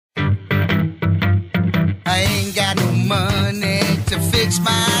ain't got no money to fix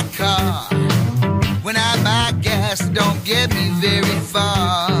my car. When I buy gas, it don't get me very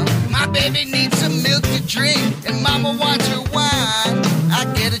far. My baby needs some milk to drink, and mama wants her wine.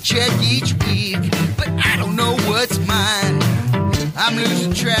 I get a check each week, but I don't know what's mine. I'm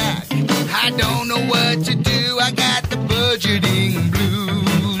losing track, I don't know what to do. I got the budgeting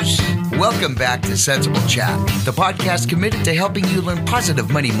blues. Welcome back to Sensible Chat, the podcast committed to helping you learn positive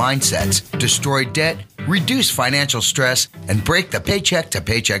money mindsets, destroy debt, reduce financial stress, and break the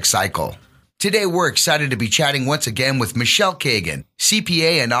paycheck-to-paycheck cycle. Today, we're excited to be chatting once again with Michele Cagan,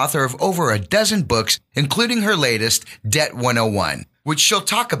 CPA and author of over a dozen books, including her latest, Debt 101, which she'll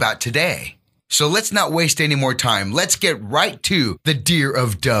talk about today. So let's not waste any more time. Let's get right to the dear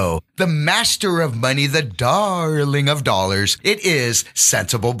of dough, the master of money, the darling of dollars. It is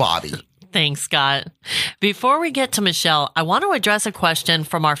Sensible Bobby. Thanks, Scott. Before we get to Michele, I want to address a question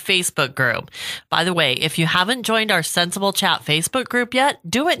from our Facebook group. By the way, if you haven't joined our Sensible Chat Facebook group yet,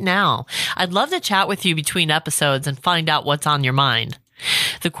 do it now. I'd love to chat with you between episodes and find out what's on your mind.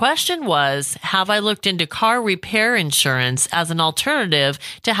 The question was, have I looked into car repair insurance as an alternative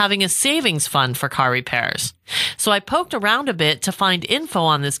to having a savings fund for car repairs? So I poked around a bit to find info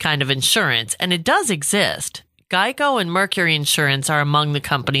on this kind of insurance, and it does exist. Geico and Mercury Insurance are among the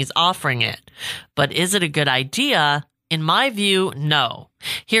companies offering it. But is it a good idea? In my view, no.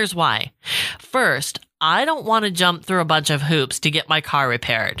 Here's why. First, I don't want to jump through a bunch of hoops to get my car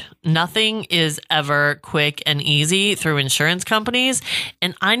repaired. Nothing is ever quick and easy through insurance companies,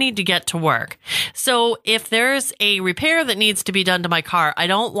 and I need to get to work. So if there's a repair that needs to be done to my car, I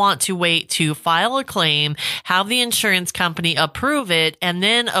don't want to wait to file a claim, have the insurance company approve it, and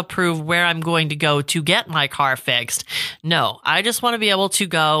then approve where I'm going to go to get my car fixed. No, I just want to be able to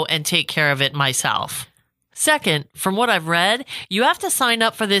go and take care of it myself. Second, from what I've read, you have to sign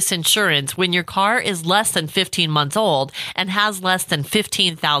up for this insurance when your car is less than 15 months old and has less than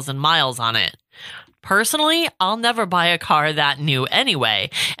 15,000 miles on it. Personally, I'll never buy a car that new anyway,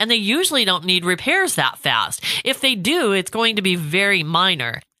 and they usually don't need repairs that fast. If they do, it's going to be very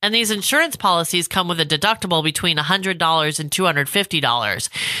minor. And these insurance policies come with a deductible between $100 and $250.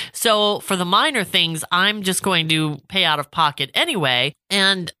 So for the minor things, I'm just going to pay out of pocket anyway.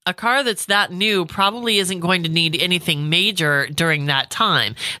 And a car that's that new probably isn't going to need anything major during that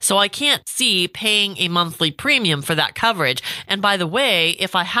time. So I can't see paying a monthly premium for that coverage. And by the way,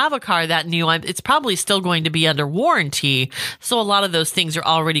 if I have a car that new, it's probably still going to be under warranty. So a lot of those things are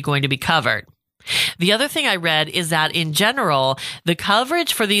already going to be covered. The other thing I read is that in general, the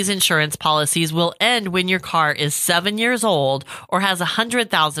coverage for these insurance policies will end when your car is 7 years old or has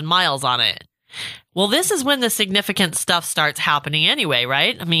 100,000 miles on it. Well, this is when the significant stuff starts happening anyway,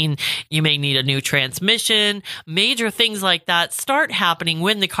 right? I mean, you may need a new transmission. Major things like that start happening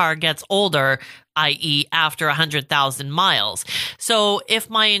when the car gets older, i.e. after 100,000 miles. So if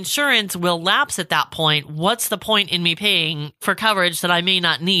my insurance will lapse at that point, what's the point in me paying for coverage that I may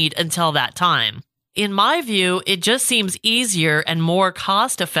not need until that time? In my view, it just seems easier and more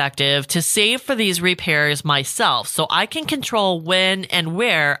cost-effective to save for these repairs myself so I can control when and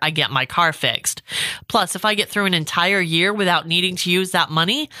where I get my car fixed. Plus, if I get through an entire year without needing to use that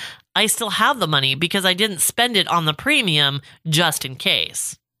money, I still have the money because I didn't spend it on the premium just in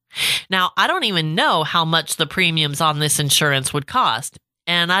case. Now, I don't even know how much the premiums on this insurance would cost.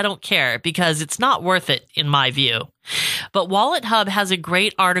 And I don't care because it's not worth it in my view. But Wallet Hub has a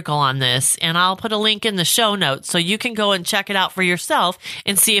great article on this, and I'll put a link in the show notes so you can go and check it out for yourself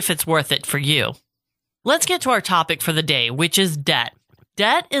and see if it's worth it for you. Let's get to our topic for the day, which is debt.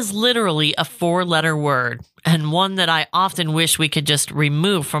 Debt is literally a 4-letter word, and one that I often wish we could just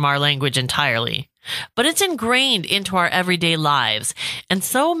remove from our language entirely. But it's ingrained into our everyday lives, and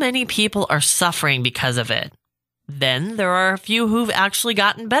so many people are suffering because of it. Then there are a few who've actually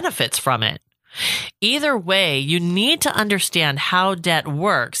gotten benefits from it. Either way, you need to understand how debt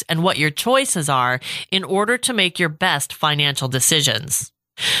works and what your choices are in order to make your best financial decisions.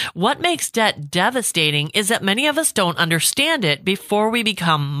 What makes debt devastating is that many of us don't understand it before we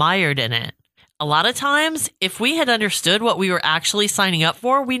become mired in it. A lot of times, if we had understood what we were actually signing up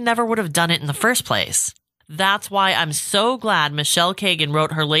for, we never would have done it in the first place. That's why I'm so glad Michele Cagan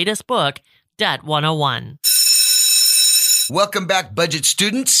wrote her latest book, Debt 101. Welcome back, budget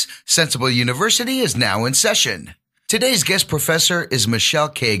students. Sensible University is now in session. Today's guest professor is Michele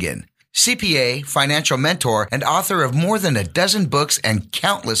Cagan, CPA, financial mentor, and author of more than a dozen books and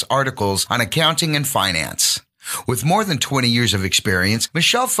countless articles on accounting and finance. With more than 20 years of experience,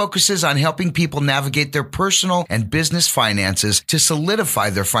 Michele focuses on helping people navigate their personal and business finances to solidify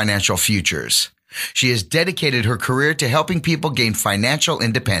their financial futures. She has dedicated her career to helping people gain financial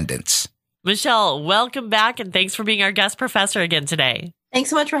independence. Michele, welcome back and thanks for being our guest professor again today.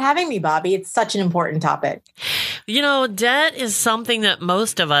 Thanks so much for having me, Bobby. It's such an important topic. You know, debt is something that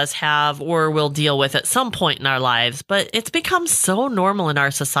most of us have or will deal with at some point in our lives, but it's become so normal in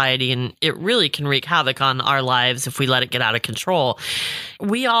our society and it really can wreak havoc on our lives if we let it get out of control.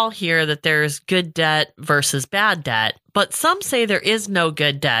 We all hear that there's good debt versus bad debt, but some say there is no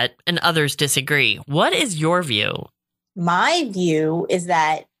good debt and others disagree. What is your view? My view is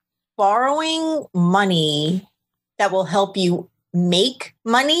that borrowing money that will help you make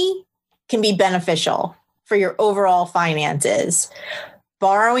money can be beneficial for your overall finances.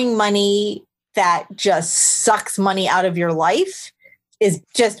 Borrowing money that just sucks money out of your life is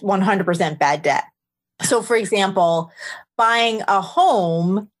just 100% bad debt. So for example, buying a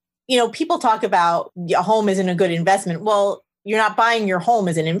home, people talk about a home isn't a good investment. Well, you're not buying your home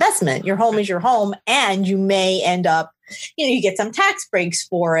as an investment. Your home is your home, and you may end up, you get some tax breaks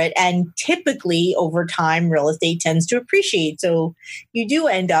for it. And typically over time, real estate tends to appreciate. So you do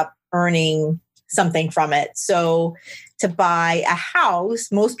end up earning something from it. So to buy a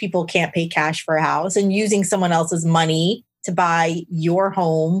house, most people can't pay cash for a house, and using someone else's money to buy your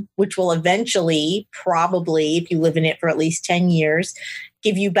home, which will eventually, probably, if you live in it for at least 10 years,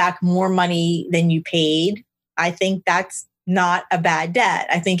 give you back more money than you paid. I think that's not a bad debt.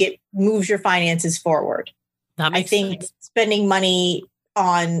 I think it moves your finances forward. I think spending money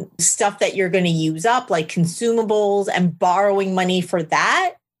on stuff that you're going to use up, like consumables, and borrowing money for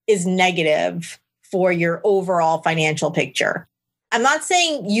that is negative for your overall financial picture. I'm not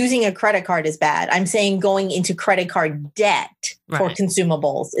saying using a credit card is bad. I'm saying going into credit card debt for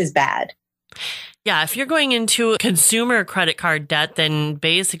consumables is bad. Yeah, if you're going into consumer credit card debt, then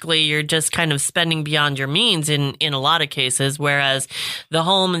basically you're just kind of spending beyond your means in a lot of cases, whereas the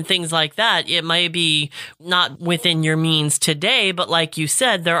home and things like that, it may be not within your means today, but like you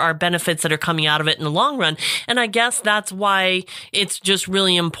said, there are benefits that are coming out of it in the long run. And I guess that's why it's just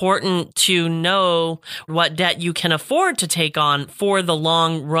really important to know what debt you can afford to take on for the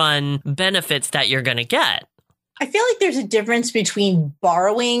long run benefits that you're going to get. I feel like there's a difference between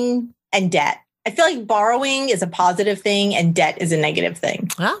borrowing and debt. I feel like borrowing is a positive thing and debt is a negative thing.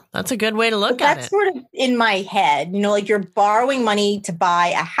 Well, that's a good way to look at it. That's sort of in my head, like you're borrowing money to buy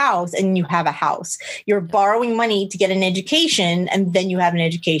a house and you have a house. You're borrowing money to get an education and then you have an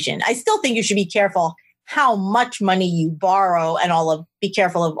education. I still think you should be careful how much money you borrow and be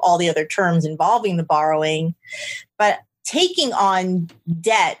careful of all the other terms involving the borrowing. But taking on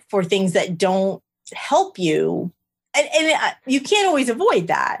debt for things that don't help you, and you can't always avoid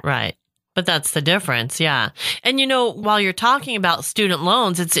that. Right. But that's the difference. Yeah. And, while you're talking about student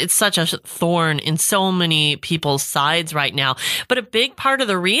loans, it's such a thorn in so many people's sides right now. But a big part of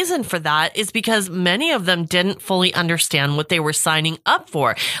the reason for that is because many of them didn't fully understand what they were signing up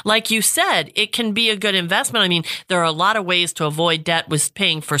for. Like you said, it can be a good investment. I mean, there are a lot of ways to avoid debt with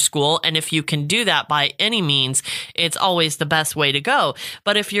paying for school. And if you can do that by any means, it's always the best way to go.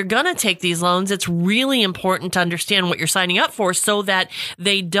 But if you're going to take these loans, it's really important to understand what you're signing up for so that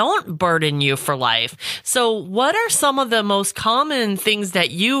they don't burden you for life. So what are some of the most common things that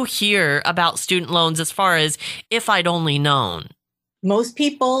you hear about student loans as far as if I'd only known? Most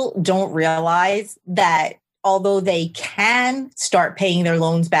people don't realize that although they can start paying their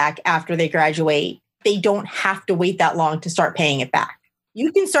loans back after they graduate, they don't have to wait that long to start paying it back.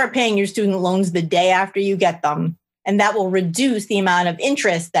 You can start paying your student loans the day after you get them, and that will reduce the amount of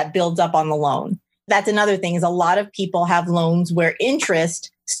interest that builds up on the loan. That's another thing, is a lot of people have loans where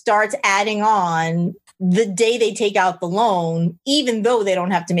interest starts adding on the day they take out the loan, even though they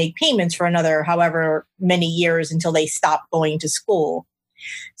don't have to make payments for another however many years until they stop going to school.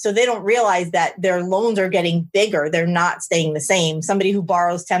 So they don't realize that their loans are getting bigger. They're not staying the same. Somebody who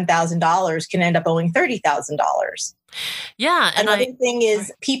borrows $10,000 can end up owing $30,000. Yeah. And another thing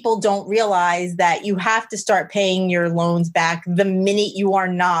is people don't realize that you have to start paying your loans back the minute you are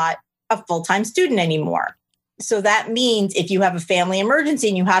not a full-time student anymore. So that means if you have a family emergency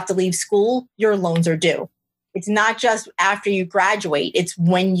and you have to leave school, your loans are due. It's not just after you graduate, it's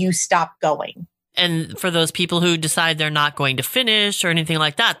when you stop going. And for those people who decide they're not going to finish or anything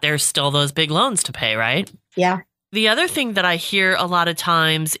like that, there's still those big loans to pay, right? Yeah. The other thing that I hear a lot of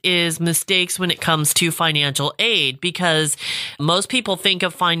times is mistakes when it comes to financial aid, because most people think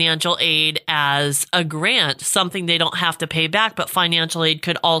of financial aid as a grant, something they don't have to pay back, but financial aid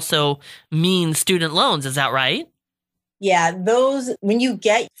could also mean student loans. Is that right? Yeah, those, when you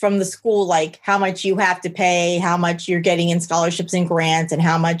get from the school, like how much you have to pay, how much you're getting in scholarships and grants, and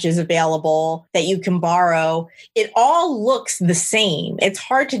how much is available that you can borrow, it all looks the same. It's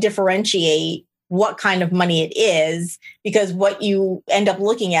hard to differentiate what kind of money it is, because what you end up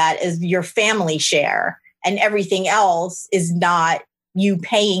looking at is your family share, and everything else is not you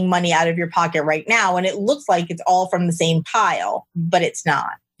paying money out of your pocket right now. And it looks like it's all from the same pile, but it's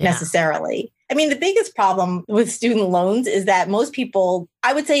not necessarily. I mean, the biggest problem with student loans is that most people,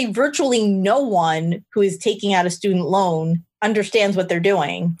 I would say virtually no one who is taking out a student loan understands what they're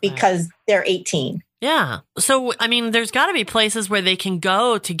doing because they're 18. Yeah. So, I mean, there's got to be places where they can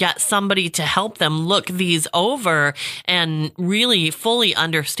go to get somebody to help them look these over and really fully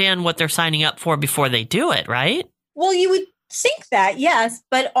understand what they're signing up for before they do it, right? Well, you would think that, yes,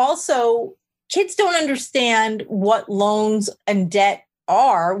 but also kids don't understand what loans and debt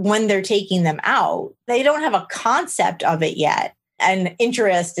are when they're taking them out. They don't have a concept of it yet, and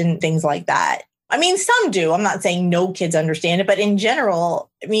interest and things like that. I mean, some do. I'm not saying no kids understand it, but in general,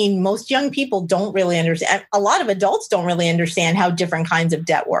 I mean, most young people don't really understand. A lot of adults don't really understand how different kinds of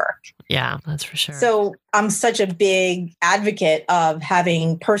debt work. Yeah, that's for sure. So I'm such a big advocate of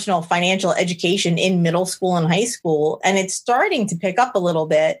having personal financial education in middle school and high school, and it's starting to pick up a little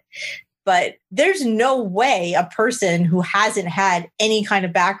bit. But there's no way a person who hasn't had any kind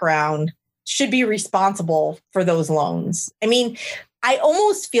of background should be responsible for those loans. I mean, I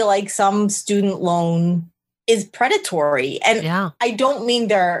almost feel like some student loan is predatory. And I don't mean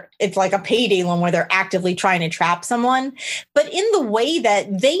it's like a payday loan where they're actively trying to trap someone, but in the way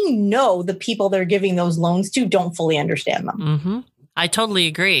that they know the people they're giving those loans to don't fully understand them. Mm-hmm. I totally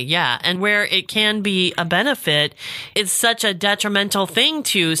agree. Yeah. And where it can be a benefit, it's such a detrimental thing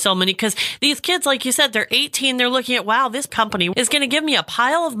to so many, because these kids, like you said, they're 18. They're looking at, wow, this company is going to give me a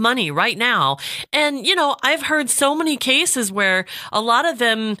pile of money right now. And, you know, I've heard so many cases where a lot of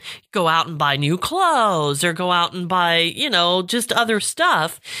them go out and buy new clothes or go out and buy, you know, just other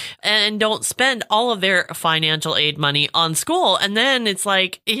stuff and don't spend all of their financial aid money on school. And then it's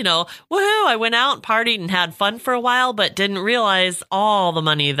like, you know, woohoo, I went out and partied and had fun for a while, but didn't realize all the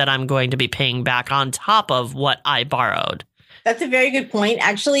money that I'm going to be paying back on top of what I borrowed. That's a very good point.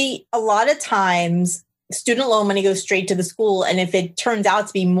 Actually, a lot of times student loan money goes straight to the school. And if it turns out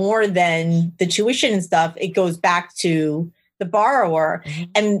to be more than the tuition and stuff, it goes back to the borrower. Mm-hmm.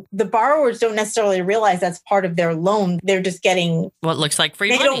 And the borrowers don't necessarily realize that's part of their loan. They're just getting what looks like free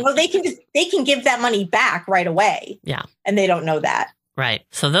money. They don't know they can give that money back right away. Yeah. And they don't know that. Right.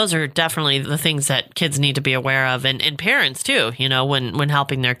 So those are definitely the things that kids need to be aware of, and parents too, you know, when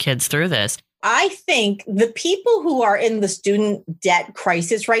helping their kids through this. I think the people who are in the student debt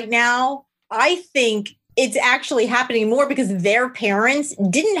crisis right now, I think it's actually happening more because their parents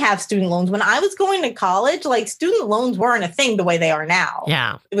didn't have student loans. When I was going to college, like student loans weren't a thing the way they are now.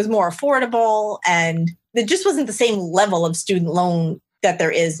 Yeah. It was more affordable, and it just wasn't the same level of student loan that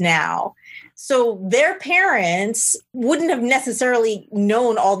there is now. So their parents wouldn't have necessarily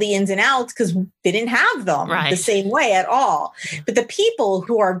known all the ins and outs because they didn't have them the same way at all. But the people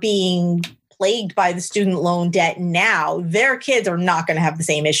who are being plagued by the student loan debt now, their kids are not going to have the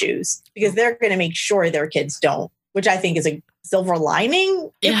same issues because they're going to make sure their kids don't, which I think is a silver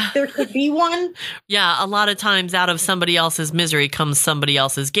lining if there could be one. Yeah, a lot of times out of somebody else's misery comes somebody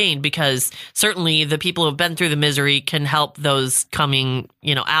else's gain, because certainly the people who've been through the misery can help those coming,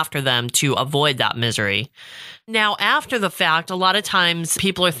 you know, after them to avoid that misery. Now, after the fact, a lot of times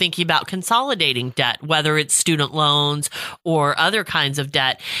people are thinking about consolidating debt, whether it's student loans or other kinds of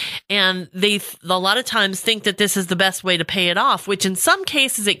debt. And they a lot of times think that this is the best way to pay it off, which in some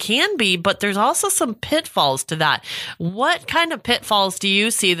cases it can be, but there's also some pitfalls to that. What kind of pitfalls do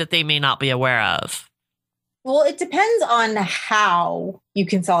you see that they may not be aware of? Well, it depends on how you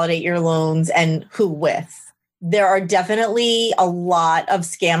consolidate your loans and who with. There are definitely a lot of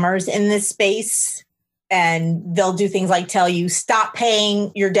scammers in this space. And they'll do things like tell you, stop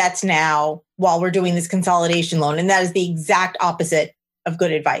paying your debts now while we're doing this consolidation loan. And that is the exact opposite of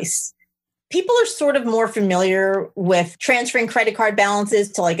good advice. People are sort of more familiar with transferring credit card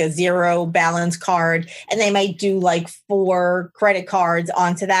balances to like a zero balance card. And they might do like 4 credit cards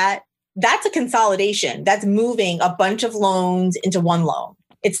onto that. That's a consolidation. That's moving a bunch of loans into one loan.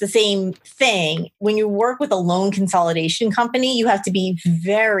 It's the same thing. When you work with a loan consolidation company, you have to be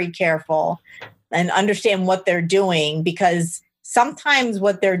very careful and understand what they're doing, because sometimes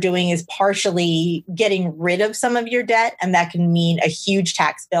what they're doing is partially getting rid of some of your debt, and that can mean a huge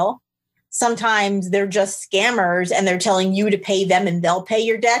tax bill. Sometimes they're just scammers and they're telling you to pay them and they'll pay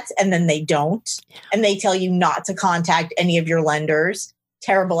your debts, and then they don't. And they tell you not to contact any of your lenders.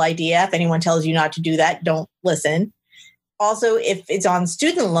 Terrible idea. If anyone tells you not to do that, don't listen. Also, if it's on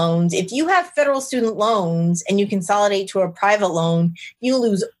student loans, if you have federal student loans and you consolidate to a private loan, you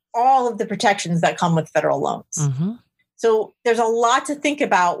lose all of the protections that come with federal loans. Mm-hmm. So there's a lot to think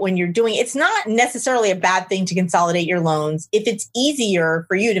about when you're doing. It's not necessarily a bad thing to consolidate your loans if it's easier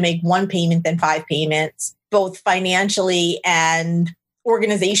for you to make one payment than 5 payments, both financially and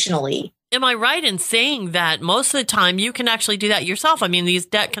organizationally. Am I right in saying that most of the time you can actually do that yourself? I mean, these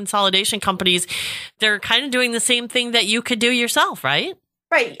debt consolidation companies, they're kind of doing the same thing that you could do yourself, right?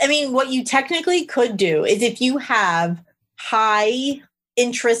 Right. I mean, what you technically could do is if you have high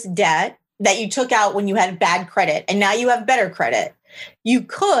interest debt that you took out when you had bad credit and now you have better credit, you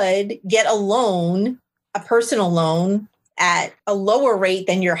could get a loan, a personal loan at a lower rate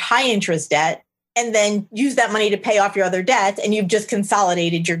than your high interest debt, and then use that money to pay off your other debts. And you've just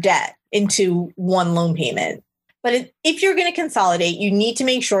consolidated your debt into one loan payment. But if you're going to consolidate, you need to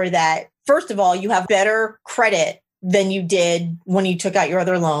make sure that, first of all, you have better credit than you did when you took out your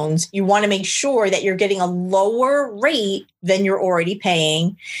other loans. You want to make sure that you're getting a lower rate than you're already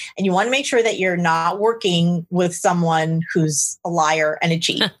paying. And you want to make sure that you're not working with someone who's a liar and a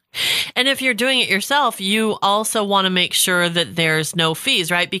cheat. And if you're doing it yourself, you also want to make sure that there's no fees,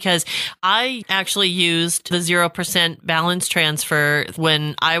 right? Because I actually used the 0% balance transfer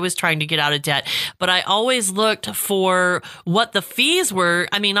when I was trying to get out of debt, but I always looked for what the fees were.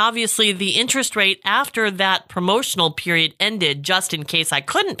 I mean, obviously the interest rate after that promotional period ended, just in case I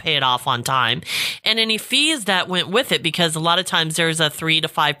couldn't pay it off on time, and any fees that went with it, because a lot of times there's a 3 to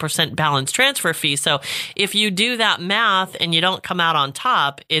 5% balance transfer fee. So if you do that math and you don't come out on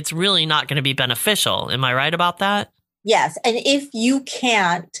top, it's really not going to be beneficial. Am I right about that? Yes. And if you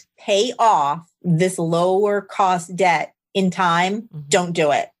can't pay off this lower cost debt in time, don't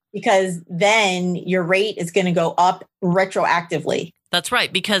do it, because then your rate is going to go up retroactively. That's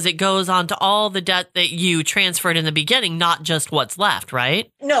right, because it goes on to all the debt that you transferred in the beginning, not just what's left, right?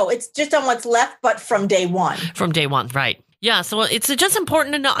 No, it's just on what's left, but from day one. From day one, right. Yeah, so it's just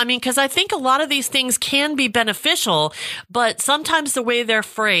important to know, I mean, because I think a lot of these things can be beneficial, but sometimes the way they're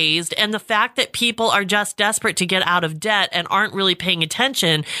phrased and the fact that people are just desperate to get out of debt and aren't really paying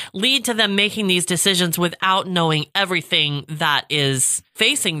attention lead to them making these decisions without knowing everything that is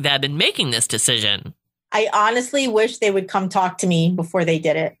facing them in making this decision. I honestly wish they would come talk to me before they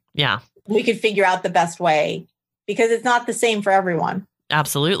did it. Yeah. We could figure out the best way, because it's not the same for everyone.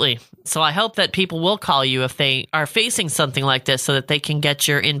 Absolutely. So I hope that people will call you if they are facing something like this so that they can get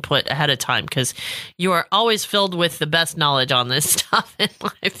your input ahead of time, because you are always filled with the best knowledge on this stuff in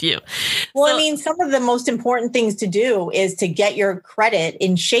my view. Well, I mean, some of the most important things to do is to get your credit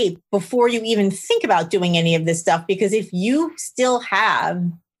in shape before you even think about doing any of this stuff, because if you still have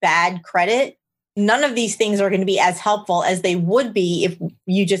bad credit, none of these things are going to be as helpful as they would be if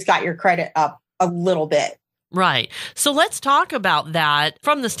you just got your credit up a little bit. Right. So let's talk about that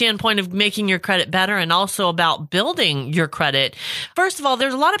from the standpoint of making your credit better and also about building your credit. First of all,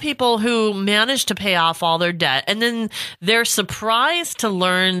 there's a lot of people who manage to pay off all their debt, and then they're surprised to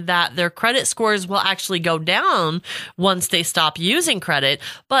learn that their credit scores will actually go down once they stop using credit.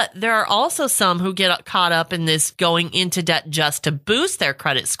 But there are also some who get caught up in this going into debt just to boost their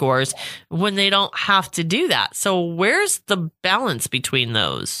credit scores when they don't have to do that. So where's the balance between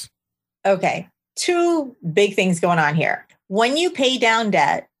those? Okay. 2 big things going on here. When you pay down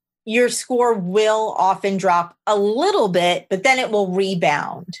debt, your score will often drop a little bit, but then it will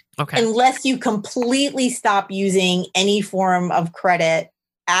rebound. Okay. Unless you completely stop using any form of credit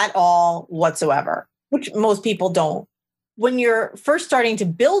at all whatsoever, which most people don't. When you're first starting to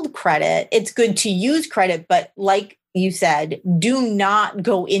build credit, it's good to use credit, but like you said, do not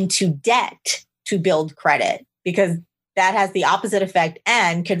go into debt to build credit, because that has the opposite effect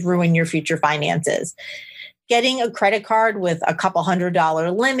and could ruin your future finances. Getting a credit card with a couple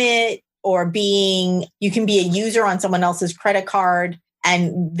 $100 limit, or you can be a user on someone else's credit card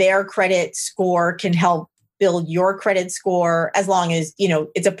and their credit score can help build your credit score, as long as,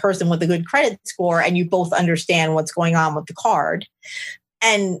 it's a person with a good credit score and you both understand what's going on with the card.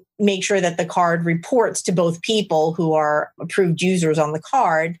 And make sure that the card reports to both people who are approved users on the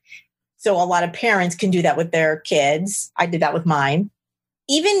card. So a lot of parents can do that with their kids. I did that with mine.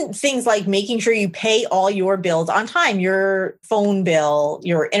 Even things like making sure you pay all your bills on time, your phone bill,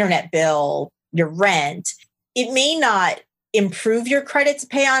 your internet bill, your rent. It may not improve your credit to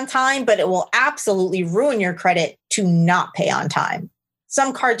pay on time, but it will absolutely ruin your credit to not pay on time.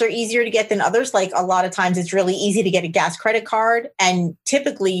 Some cards are easier to get than others. Like a lot of times it's really easy to get a gas credit card, and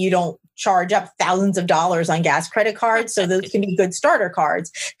typically you don't charge up thousands of dollars on gas credit cards. So those can be good starter cards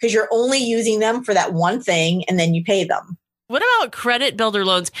because you're only using them for that one thing and then you pay them. What about credit builder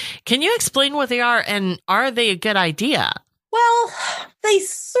loans? Can you explain what they are, and are they a good idea? Well, they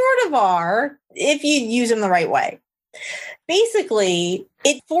sort of are if you use them the right way. Basically,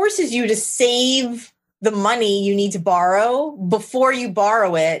 it forces you to save the money you need to borrow before you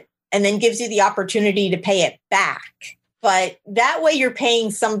borrow it, and then gives you the opportunity to pay it back. But that way you're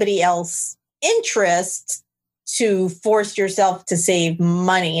paying somebody else interest to force yourself to save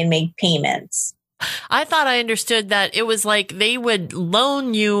money and make payments. I thought I understood that it was like they would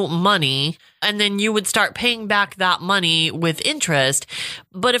loan you money and then you would start paying back that money with interest.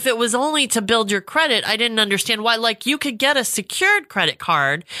 But if it was only to build your credit, I didn't understand why. Like you could get a secured credit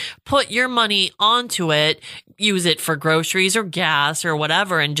card, put your money onto it, use it for groceries or gas or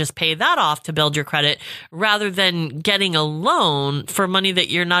whatever, and just pay that off to build your credit rather than getting a loan for money that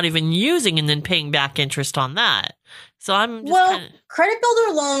you're not even using and then paying back interest on that. So I'm just credit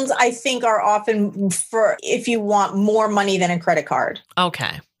builder loans, I think, are often for if you want more money than a credit card.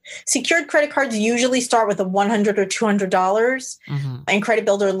 Okay. Secured credit cards usually start with a $100 or $200, and credit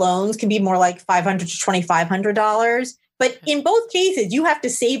builder loans can be more like $500 to $2,500. But in both cases, you have to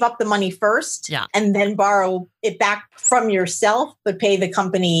save up the money first and then borrow it back from yourself, but pay the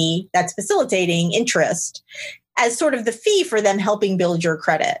company that's facilitating interest as sort of the fee for them helping build your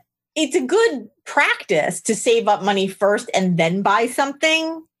credit. It's a good practice to save up money first and then buy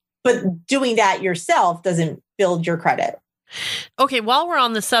something, but doing that yourself doesn't build your credit. Okay, while we're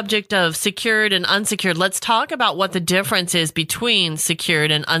on the subject of secured and unsecured, let's talk about what the difference is between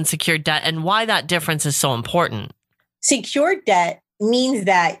secured and unsecured debt and why that difference is so important. Secured debt means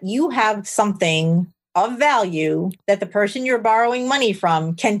that you have something of value that the person you're borrowing money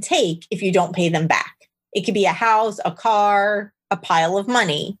from can take if you don't pay them back. It could be a house, a car, a pile of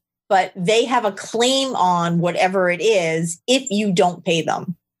money, but they have a claim on whatever it is if you don't pay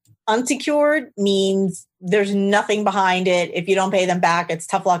them. Unsecured means there's nothing behind it. If you don't pay them back, it's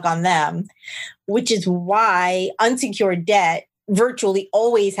tough luck on them, which is why unsecured debt virtually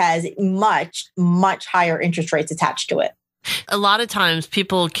always has much, much higher interest rates attached to it. A lot of times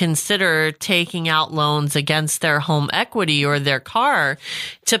people consider taking out loans against their home equity or their car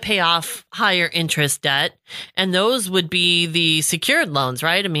to pay off higher interest debt. And those would be the secured loans,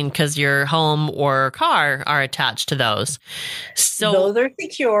 right? I mean, because your home or car are attached to those. So those are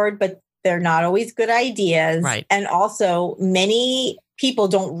secured, but they're not always good ideas. Right. And also many people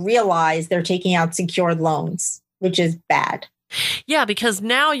don't realize they're taking out secured loans, which is bad. Yeah, because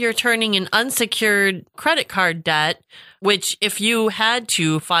now you're turning an unsecured credit card debt, which if you had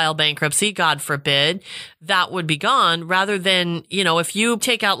to file bankruptcy, God forbid, that would be gone rather than, if you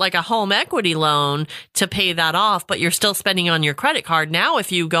take out like a home equity loan to pay that off, but you're still spending on your credit card. Now,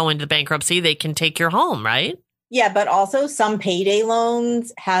 if you go into bankruptcy, they can take your home, right? Yeah, but also some payday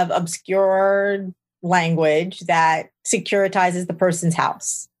loans have obscure language that securitizes the person's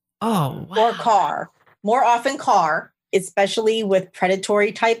house. Oh, wow. Or car. More often car. Especially with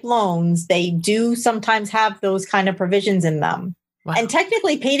predatory type loans, they do sometimes have those kind of provisions in them. Wow. And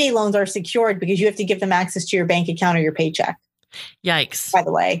technically payday loans are secured because you have to give them access to your bank account or your paycheck. Yikes. By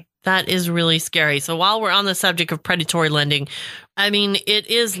the way. That is really scary. So while we're on the subject of predatory lending, I mean, it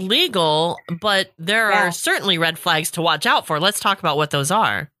is legal, but there are certainly red flags to watch out for. Let's talk about what those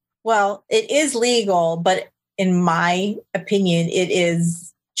are. Well, it is legal, but in my opinion, it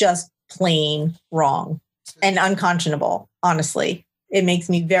is just plain wrong. And unconscionable, honestly. It makes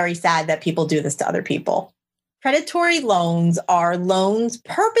me very sad that people do this to other people. Predatory loans are loans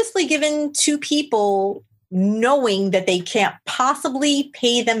purposely given to people knowing that they can't possibly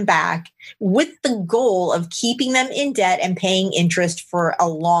pay them back with the goal of keeping them in debt and paying interest for a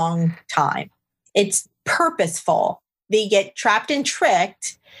long time. It's purposeful. They get trapped and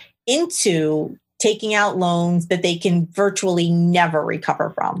tricked into taking out loans that they can virtually never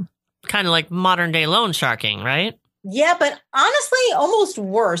recover from. Kind of like modern day loan sharking, right? Yeah, but honestly, almost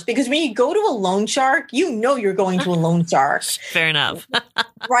worse because when you go to a loan shark, you're going to a loan shark. Fair enough.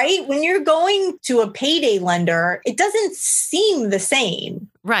 Right? When you're going to a payday lender, it doesn't seem the same.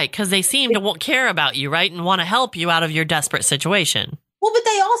 Right, because they seem to won't care about you, right? And want to help you out of your desperate situation. Well, but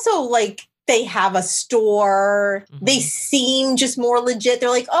they also they have a store. Mm-hmm. They seem just more legit. They're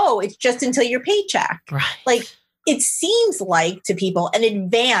like, oh, it's just until your paycheck. Right. It seems like to people an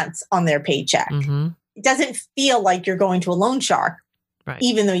advance on their paycheck. Mm-hmm. It doesn't feel like you're going to a loan shark,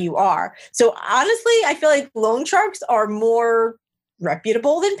 even though you are. So honestly, I feel like loan sharks are more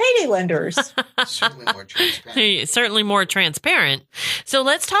reputable than payday lenders. Certainly more transparent. Certainly more transparent. So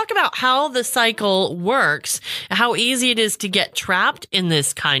let's talk about how the cycle works, how easy it is to get trapped in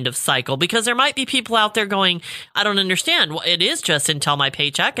this kind of cycle, because there might be people out there going, I don't understand. Well, it is just until my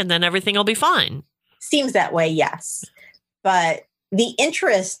paycheck and then everything will be fine. Seems that way, yes. But the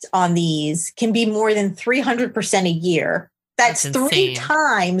interest on these can be more than 300% a year. That's 3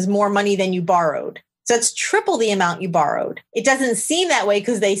 times more money than you borrowed. So it's triple the amount you borrowed. It doesn't seem that way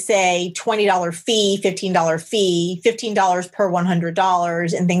because they say $20 fee, $15 fee, $15 per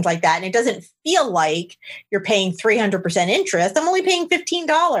 $100 and things like that. And it doesn't feel like you're paying 300% interest. I'm only paying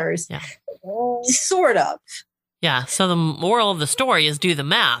 $15. Yeah. Sort of. Yeah. So the moral of the story is do the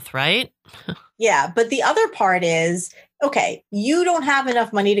math, right? Yeah. But the other part is, okay, you don't have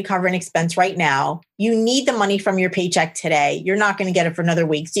enough money to cover an expense right now. You need the money from your paycheck today. You're not going to get it for another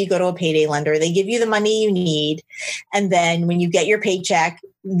week. So you go to a payday lender. They give you the money you need. And then when you get your paycheck,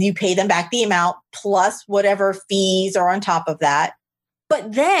 you pay them back the amount plus whatever fees are on top of that.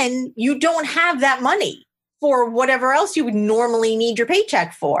 But then you don't have that money for whatever else you would normally need your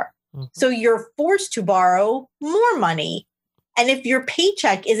paycheck for. Mm-hmm. So you're forced to borrow more money. And if your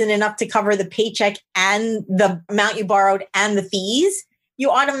paycheck isn't enough to cover the paycheck and the amount you borrowed and the fees,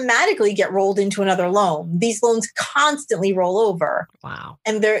 you automatically get rolled into another loan. These loans constantly roll over. Wow.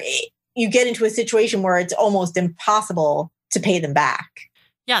 And you get into a situation where it's almost impossible to pay them back.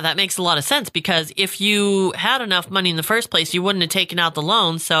 Yeah, that makes a lot of sense because if you had enough money in the first place, you wouldn't have taken out the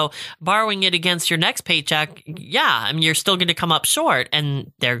loan. So borrowing it against your next paycheck, yeah, I mean, you're still going to come up short.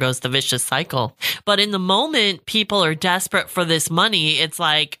 And there goes the vicious cycle. But in the moment, people are desperate for this money. It's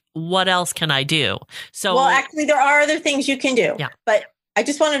like, what else can I do? So, well, actually, there are other things you can do. Yeah. But I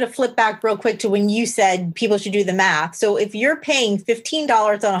just wanted to flip back real quick to when you said people should do the math. So if you're paying $15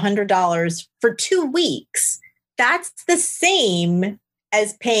 on $100 for 2 weeks, that's the same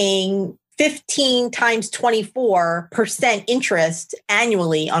as paying 15 times 24% interest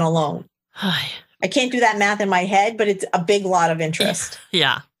annually on a loan. I can't do that math in my head, but it's a big lot of interest.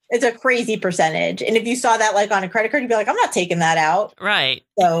 Yeah. It's a crazy percentage. And if you saw that like on a credit card, you'd be like, I'm not taking that out. Right.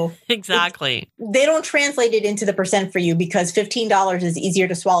 So exactly. They don't translate it into the percent for you because $15 is easier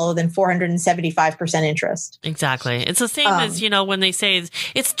to swallow than 475% interest. Exactly. It's the same as, when they say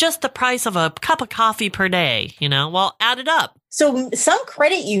it's just the price of a cup of coffee per day, well, add it up. So some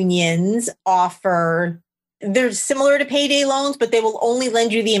credit unions they're similar to payday loans, but they will only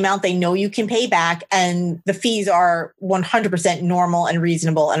lend you the amount they know you can pay back. And the fees are 100% normal and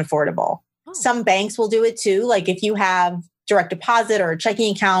reasonable and affordable. Oh. Some banks will do it too. Like if you have direct deposit or a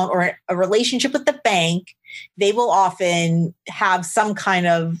checking account or a relationship with the bank, they will often have some kind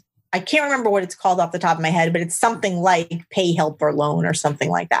of, I can't remember what it's called off the top of my head, but it's something like pay help or loan or something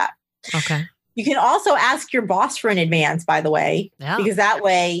like that. Okay. You can also ask your boss for an advance, by the way, because that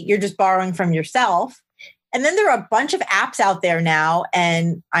way you're just borrowing from yourself. And then there are a bunch of apps out there now,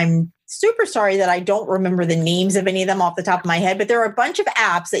 and I'm super sorry that I don't remember the names of any of them off the top of my head, but there are a bunch of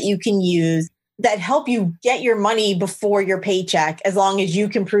apps that you can use that help you get your money before your paycheck, as long as you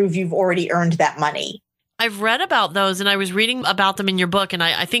can prove you've already earned that money. I've read about those and I was reading about them in your book, and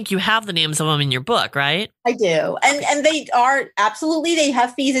I think you have the names of them in your book, right? I do. And they are absolutely, they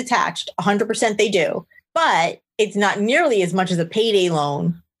have fees attached. 100% they do. But it's not nearly as much as a payday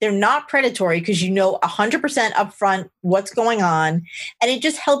loan. They're not predatory because you know 100% upfront what's going on. And it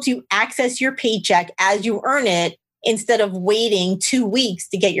just helps you access your paycheck as you earn it instead of waiting 2 weeks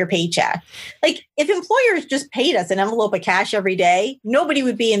to get your paycheck. Like if employers just paid us an envelope of cash every day, nobody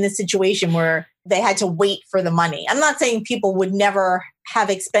would be in this situation where they had to wait for the money. I'm not saying people would never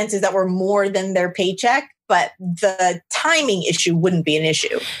have expenses that were more than their paycheck, but the timing issue wouldn't be an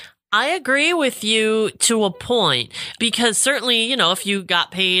issue. I agree with you to a point because certainly, if you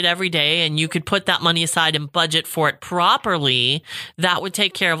got paid every day and you could put that money aside and budget for it properly, that would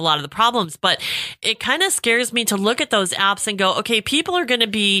take care of a lot of the problems. But it kind of scares me to look at those apps and go, okay, people are going to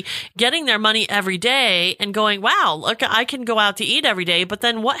be getting their money every day and going, wow, look, I can go out to eat every day. But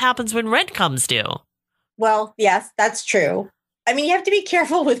then what happens when rent comes due? Well, yes, that's true. I mean, you have to be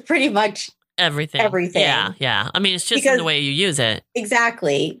careful with pretty much everything. Yeah. I mean, it's just in the way you use it.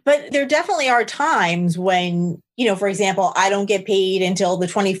 Exactly. But there definitely are times when, for example, I don't get paid until the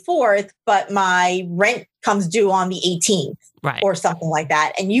 24th, but my rent comes due on the 18th or something like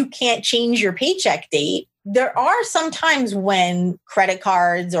that. And you can't change your paycheck date. There are some times when credit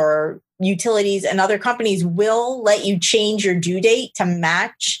cards or utilities and other companies will let you change your due date to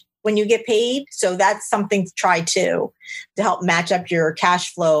match when you get paid. So that's something to try too, to help match up your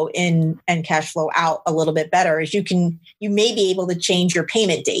cash flow in and cash flow out a little bit better, is you may be able to change your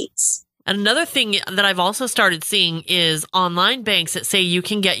payment dates. And another thing that I've also started seeing is online banks that say you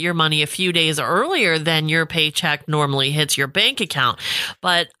can get your money a few days earlier than your paycheck normally hits your bank account.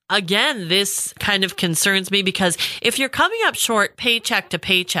 But again, this kind of concerns me because if you're coming up short paycheck to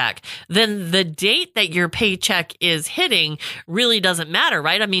paycheck, then the date that your paycheck is hitting really doesn't matter,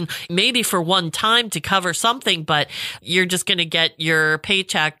 right? I mean, maybe for one time to cover something, but you're just going to get your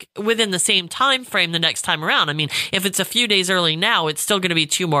paycheck within the same time frame the next time around. I mean, if it's a few days early now, it's still going to be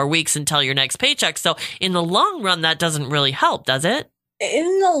 2 more weeks until your next paycheck. So in the long run, that doesn't really help, does it?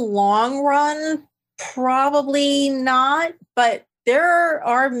 In the long run, probably not. But there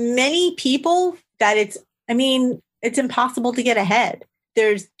are many people that it's impossible to get ahead.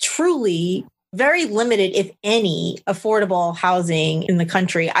 There's truly very limited, if any, affordable housing in the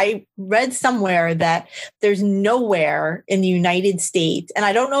country. I read somewhere that there's nowhere in the United States, and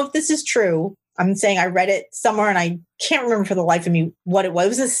I don't know if this is true. I'm saying I read it somewhere and I can't remember for the life of me what it was. It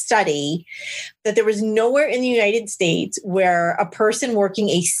was a study that there was nowhere in the United States where a person working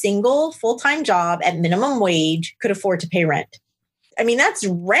a single full-time job at minimum wage could afford to pay rent. I mean, that's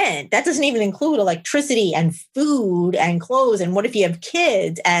rent. That doesn't even include electricity and food and clothes. And what if you have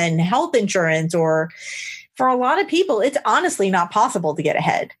kids and health insurance? Or for a lot of people, it's honestly not possible to get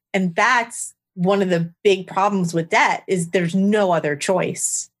ahead. And that's one of the big problems with debt is there's no other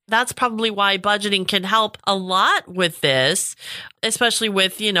choice. That's probably why budgeting can help a lot with this, especially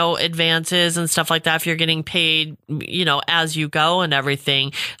with, advances and stuff like that. If you're getting paid, as you go and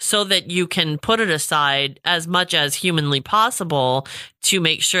everything, so that you can put it aside as much as humanly possible to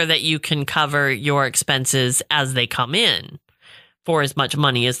make sure that you can cover your expenses as they come in for as much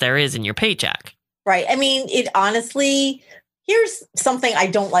money as there is in your paycheck. Right. I mean, here's something I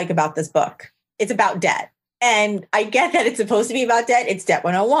don't like about this book. It's about debt. And I get that it's supposed to be about debt. It's Debt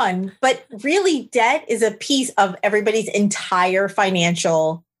 101. But really, debt is a piece of everybody's entire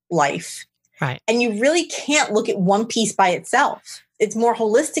financial life. Right. And you really can't look at one piece by itself. It's more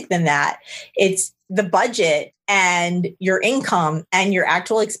holistic than that. It's the budget and your income and your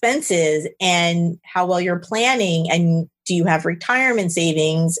actual expenses and how well you're planning. And do you have retirement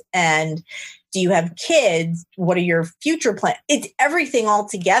savings? And do you have kids? What are your future plans? It's everything all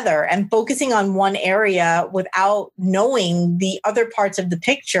together, and focusing on one area without knowing the other parts of the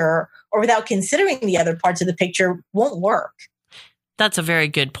picture or without considering the other parts of the picture won't work. That's a very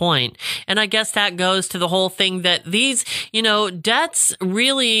good point. And I guess that goes to the whole thing that these, debts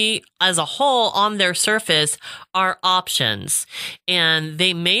really as a whole on their surface are options, and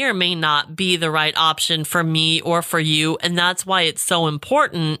they may or may not be the right option for me or for you. And that's why it's so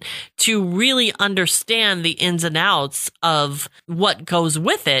important to really understand the ins and outs of what goes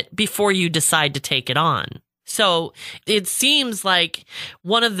with it before you decide to take it on. So it seems like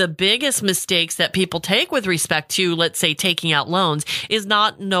one of the biggest mistakes that people take with respect to, let's say, taking out loans is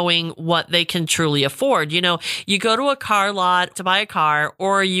not knowing what they can truly afford. You go to a car lot to buy a car,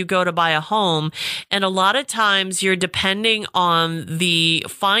 or you go to buy a home, and a lot of times you're depending on the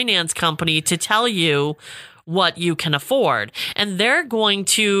finance company to tell you what you can afford. And they're going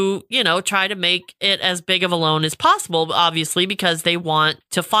to, try to make it as big of a loan as possible, obviously, because they want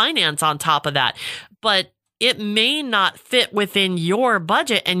to finance on top of that. But it may not fit within your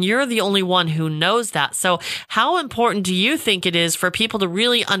budget, and you're the only one who knows that. So how important do you think it is for people to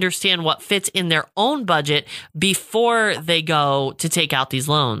really understand what fits in their own budget before they go to take out these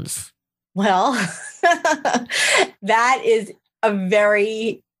loans? Well, that is a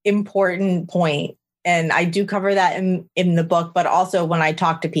very important point. And I do cover that in the book, but also when I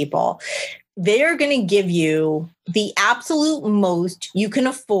talk to people, they're going to give you the absolute most you can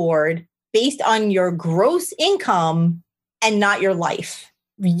afford based on your gross income and not your life.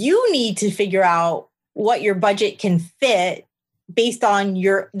 You need to figure out what your budget can fit based on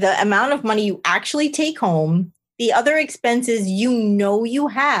the amount of money you actually take home, the other expenses you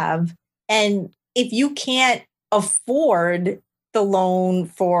have. And if you can't afford the loan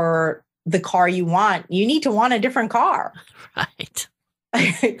for the car you want, you need to want a different car. Right.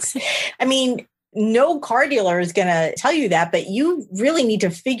 No car dealer is going to tell you that, but you really need to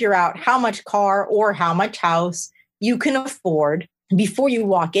figure out how much car or how much house you can afford before you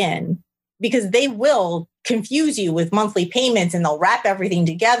walk in, because they will confuse you with monthly payments, and they'll wrap everything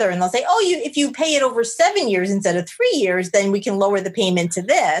together and they'll say, if you pay it over 7 years instead of 3 years, then we can lower the payment to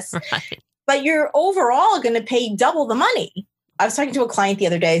this. Right. But you're overall going to pay double the money. I was talking to a client the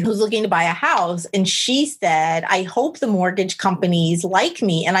other day who's looking to buy a house, and she said, I hope the mortgage companies like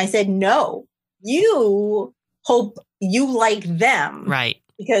me. And I said, no. You hope you like them. Right.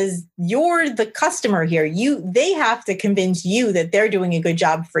 Because you're the customer here. They have to convince you that they're doing a good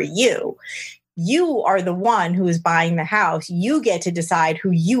job for you. You are the one who is buying the house. You get to decide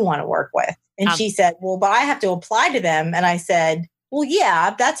who you want to work with. And she said, well, but I have to apply to them. And I said, well,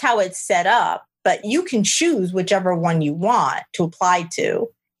 yeah, that's how it's set up. But you can choose whichever one you want to apply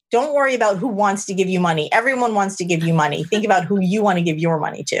to. Don't worry about who wants to give you money. Everyone wants to give you money. Think about who you want to give your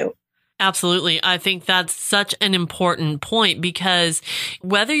money to. Absolutely. I think that's such an important point because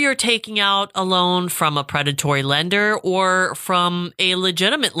whether you're taking out a loan from a predatory lender or from a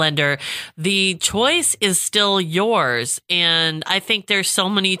legitimate lender, the choice is still yours. And I think there's so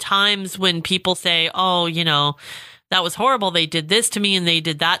many times when people say, oh, that was horrible. They did this to me and they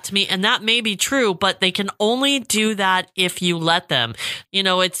did that to me. And that may be true, but they can only do that if you let them.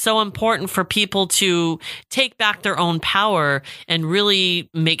 It's so important for people to take back their own power and really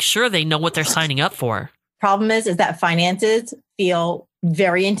make sure they know what they're signing up for. Problem is that finances feel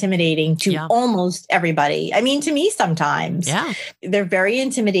very intimidating to almost everybody. I mean, to me sometimes. Yeah. They're very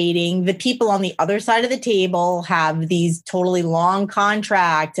intimidating. The people on the other side of the table have these totally long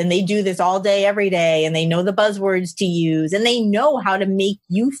contracts and they do this all day, every day, and they know the buzzwords to use and they know how to make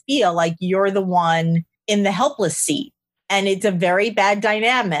you feel like you're the one in the helpless seat. And it's a very bad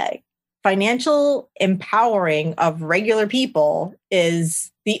dynamic. Financial empowering of regular people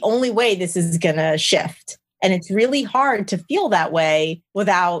is the only way this is going to shift. And it's really hard to feel that way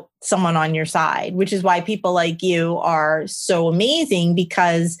without someone on your side, which is why people like you are so amazing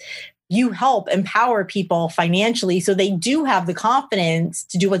because you help empower people financially so they do have the confidence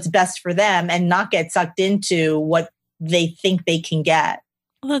to do what's best for them and not get sucked into what they think they can get.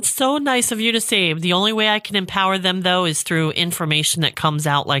 Well, that's so nice of you to say. The only way I can empower them, though, is through information that comes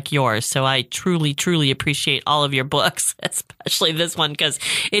out like yours. So I truly, truly appreciate all of your books, especially this one, because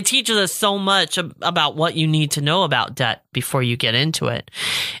it teaches us so much about what you need to know about debt before you get into it.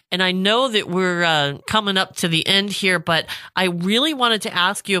 And I know that we're coming up to the end here, but I really wanted to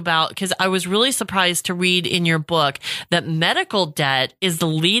ask you about, because I was really surprised to read in your book that medical debt is the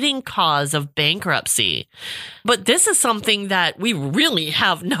leading cause of bankruptcy. But this is something that we really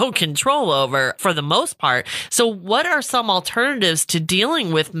have no control over for the most part. So what are some alternatives to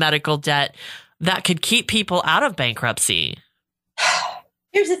dealing with medical debt that could keep people out of bankruptcy?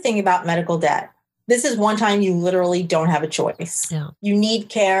 Here's the thing about medical debt. This is one time you literally don't have a choice. Yeah. You need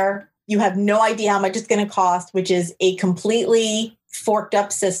care. You have no idea how much it's going to cost, which is a completely forked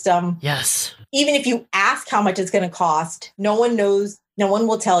up system. Yes. Even if you ask how much it's going to cost, no one knows. No one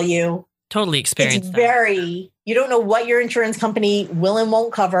will tell you. Totally experienced It's that. you don't know what your insurance company will and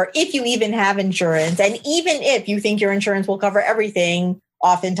won't cover if you even have insurance. And even if you think your insurance will cover everything,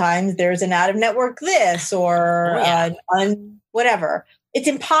 oftentimes there's an out of network this or whatever. It's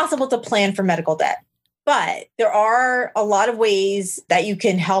impossible to plan for medical debt. But there are a lot of ways that you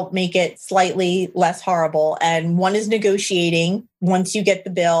can help make it slightly less horrible. And one is negotiating. Once you get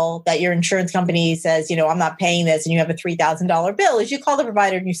the bill that your insurance company says, I'm not paying this, and you have a $3,000 bill, is you call the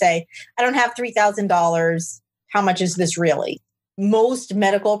provider and you say, I don't have $3,000. How much is this really? Most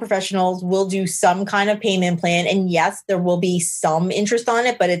medical professionals will do some kind of payment plan. And yes, there will be some interest on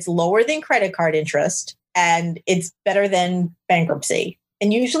it, but it's lower than credit card interest and it's better than bankruptcy.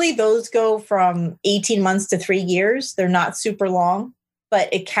 And usually those go from 18 months to 3 years. They're not super long, but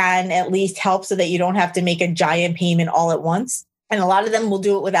it can at least help so that you don't have to make a giant payment all at once. And a lot of them will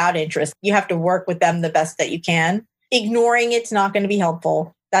do it without interest. You have to work with them the best that you can. Ignoring it's not going to be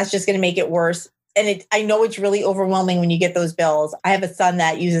helpful. That's just going to make it worse. And I know it's really overwhelming when you get those bills. I have a son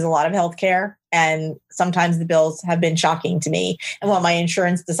that uses a lot of healthcare, and sometimes the bills have been shocking to me. And what my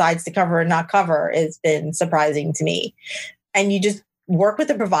insurance decides to cover and not cover has been surprising to me. And you just work with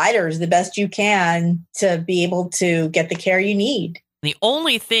the providers the best you can to be able to get the care you need. The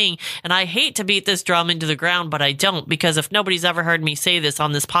only thing, and I hate to beat this drum into the ground, but I don't, because if nobody's ever heard me say this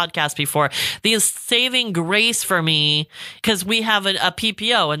on this podcast before, the saving grace for me, because we have a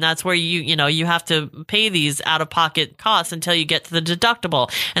PPO, and that's where you have to pay these out-of-pocket costs until you get to the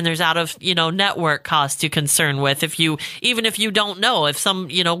deductible, and there's network costs to concern with. Even if you don't know, if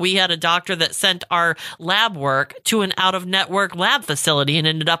we had a doctor that sent our lab work to an out-of-network lab facility and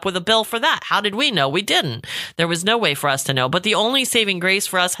ended up with a bill for that. How did we know? We didn't. There was no way for us to know. But the only saving grace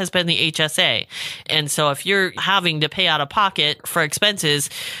for us has been the HSA. And so if you're having to pay out of pocket for expenses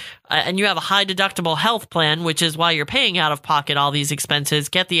and you have a high deductible health plan, which is why you're paying out of pocket all these expenses,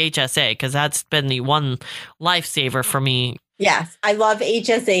 get the HSA, because that's been the one lifesaver for me. Yes, I love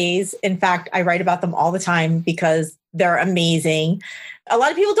HSAs. In fact, I write about them all the time because they're amazing. A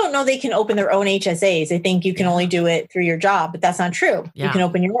lot of people don't know they can open their own HSAs. They think you can only do it through your job, but that's not true. Yeah. You can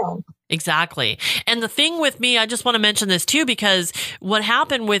open your own. Exactly. And the thing with me, I just want to mention this too, because what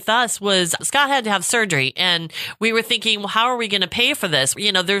happened with us was Scott had to have surgery and we were thinking, well, how are we going to pay for this?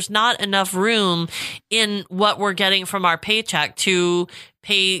 There's not enough room in what we're getting from our paycheck to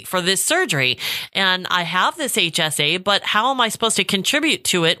pay for this surgery. And I have this HSA, but how am I supposed to contribute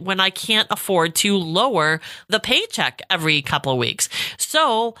to it when I can't afford to lower the paycheck every couple of weeks?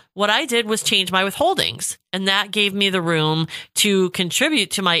 So what I did was change my withholdings, and that gave me the room to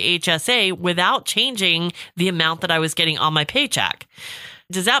contribute to my HSA without changing the amount that I was getting on my paycheck.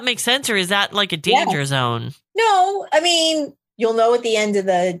 Does that make sense, or is that like a danger zone? No, I mean, you'll know at the end of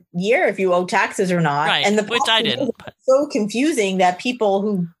the year if you owe taxes or not. Right, and which I didn't. It's so confusing that people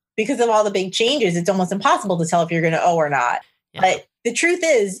who, because of all the big changes, it's almost impossible to tell if you're going to owe or not. Yeah. But the truth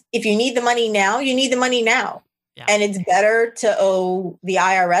is, if you need the money now, you need the money now. Yeah. And it's better to owe the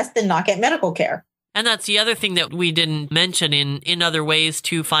IRS than not get medical care. And that's the other thing that we didn't mention in other ways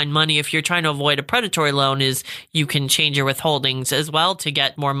to find money. If you're trying to avoid a predatory loan, is you can change your withholdings as well to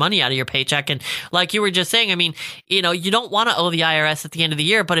get more money out of your paycheck. And like you were just saying, I mean, you know, you don't want to owe the IRS at the end of the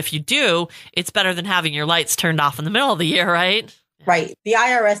year, but if you do, it's better than having your lights turned off in the middle of the year, right? Right. The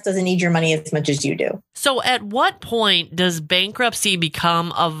IRS doesn't need your money as much as you do. So at what point does bankruptcy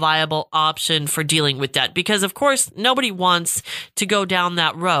become a viable option for dealing with debt? Because, of course, nobody wants to go down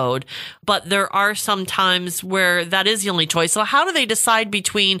that road, but there are some times where that is the only choice. So how do they decide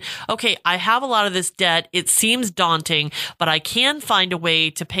between, okay, I have a lot of this debt, it seems daunting, but I can find a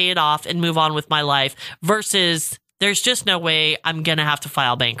way to pay it off and move on with my life, versus there's just no way, I'm going to have to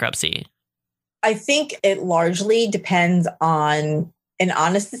file bankruptcy? I think it largely depends on an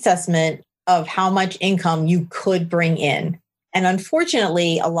honest assessment of how much income you could bring in. And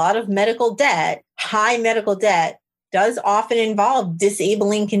unfortunately, a lot of medical debt, high medical debt, does often involve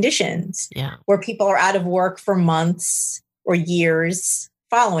disabling conditions where people are out of work for months or years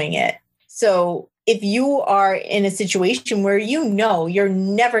following it. So if you are in a situation where you know you're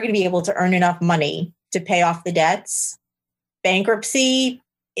never going to be able to earn enough money to pay off the debts, bankruptcy,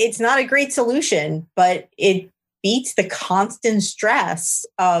 it's not a great solution, but it beats the constant stress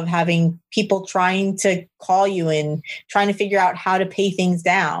of having people trying to call you and trying to figure out how to pay things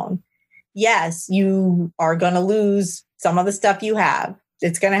down. Yes, you are going to lose some of the stuff you have.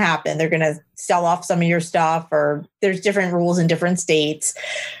 It's going to happen. They're going to sell off some of your stuff, or there's different rules in different states,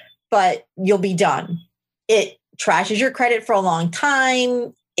 but you'll be done. It trashes your credit for a long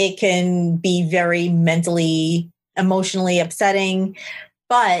time. It can be very mentally, emotionally upsetting.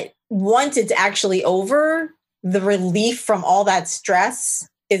 But once it's actually over, the relief from all that stress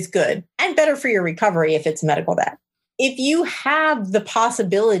is good and better for your recovery if it's medical debt. If you have the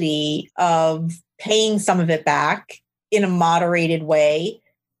possibility of paying some of it back in a moderated way,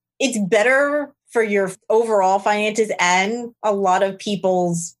 it's better for your overall finances, and a lot of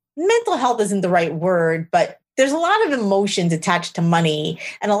people's mental health isn't the right word, but there's a lot of emotions attached to money.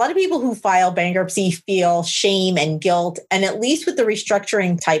 And a lot of people who file bankruptcy feel shame and guilt. And at least with the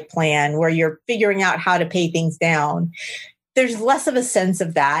restructuring type plan where you're figuring out how to pay things down, there's less of a sense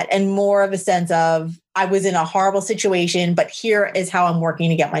of that and more of a sense of, I was in a horrible situation, but here is how I'm working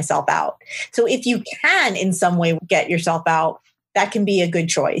to get myself out. So if you can in some way get yourself out, that can be a good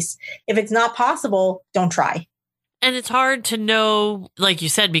choice. If it's not possible, don't try. And it's hard to know, like you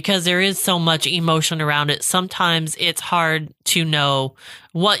said, because there is so much emotion around it. Sometimes it's hard to know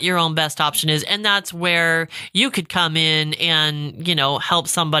what your own best option is. And that's where you could come in and, you know, help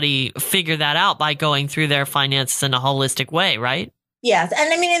somebody figure that out by going through their finances in a holistic way, right? Yes.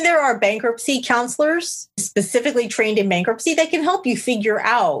 And I mean, and there are bankruptcy counselors specifically trained in bankruptcy that can help you figure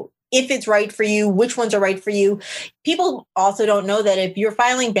out if it's right for you, which ones are right for you. People also don't know that if you're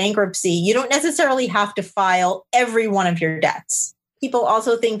filing bankruptcy, you don't necessarily have to file every one of your debts. People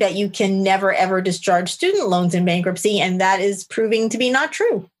also think that you can never, ever discharge student loans in bankruptcy, and that is proving to be not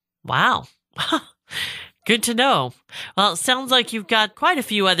true. Wow. Good to know. Well, it sounds like you've got quite a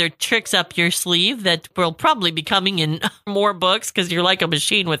few other tricks up your sleeve that will probably be coming in more books, because you're like a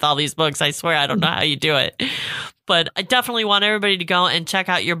machine with all these books. I swear, I don't know how you do it. But I definitely want everybody to go and check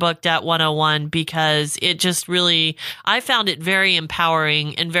out your book, Debt 101, because it just really, I found it very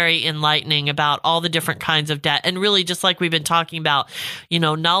empowering and very enlightening about all the different kinds of debt. And really, just like we've been talking about, you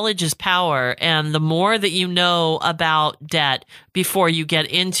know, knowledge is power. And the more that you know about debt before you get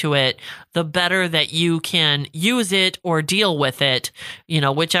into it, the better that you can use it or deal with it, you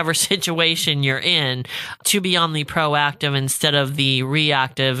know, whichever situation you're in, to be on the proactive instead of the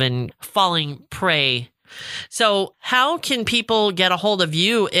reactive and falling prey. So how can people get a hold of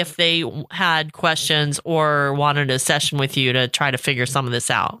you if they had questions or wanted a session with you to try to figure some of this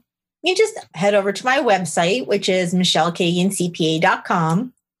out? You just head over to my website, which is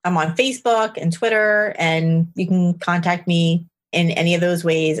michellecagancpa.com. I'm on Facebook and Twitter, and you can contact me in any of those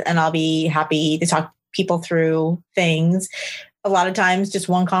ways, and I'll be happy to talk people through things. a lot of times just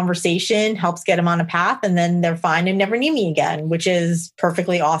one conversation helps get them on a path, and then they're fine and never need me again, which is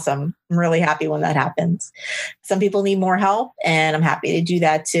perfectly awesome. I'm really happy when that happens. Some people need more help, and I'm happy to do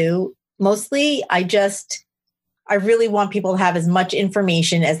that too. Mostly, I really want people to have as much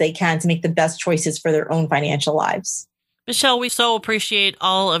information as they can to make the best choices for their own financial lives. Michele, we so appreciate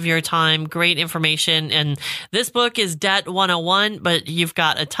all of your time. Great information. And this book is Debt 101, but you've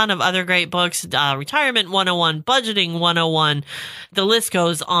got a ton of other great books, Retirement 101, Budgeting 101. The list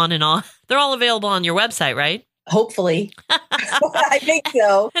goes on and on. They're all available on your website, right? Hopefully. I think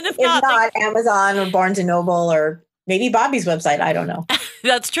so. And if not, Amazon or Barnes & Noble or maybe Bobby's website. I don't know.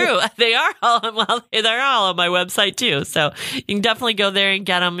 That's true. They're all on my website too. So you can definitely go there and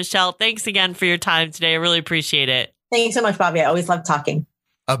get them. Michele, thanks again for your time today. I really appreciate it. Thanks so much, Bobby. I always love talking.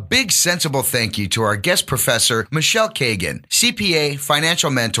 A big sensible thank you to our guest professor, Michele Cagan, CPA,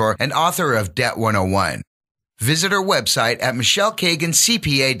 financial mentor, and author of Debt 101. Visit her website at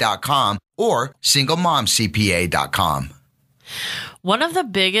michelekagancpa.com or singlemomcpa.com. One of the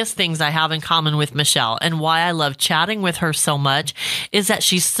biggest things I have in common with Michele and why I love chatting with her so much is that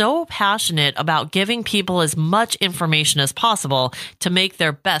she's so passionate about giving people as much information as possible to make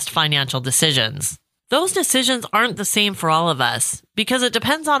their best financial decisions. Those decisions aren't the same for all of us because it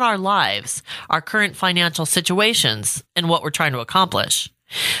depends on our lives, our current financial situations, and what we're trying to accomplish.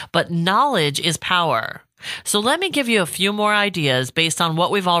 But knowledge is power. So let me give you a few more ideas based on what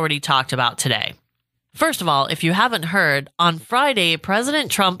we've already talked about today. First of all, if you haven't heard, on Friday,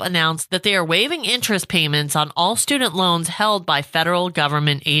 President Trump announced that they are waiving interest payments on all student loans held by federal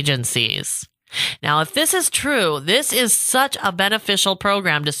government agencies. Now, if this is true, this is such a beneficial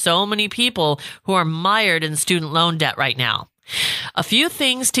program to so many people who are mired in student loan debt right now. A few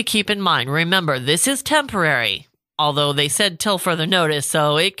things to keep in mind. Remember, this is temporary. Although they said till further notice,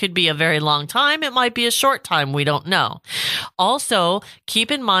 so it could be a very long time. It might be a short time. We don't know. Also, keep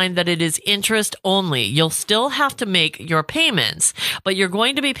in mind that it is interest only. You'll still have to make your payments, but you're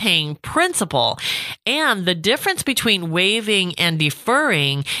going to be paying principal. And the difference between waiving and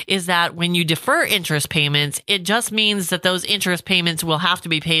deferring is that when you defer interest payments, it just means that those interest payments will have to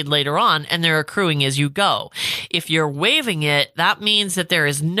be paid later on and they're accruing as you go. If you're waiving it, that means that there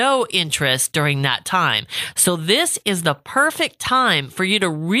is no interest during that time. So this is the perfect time for you to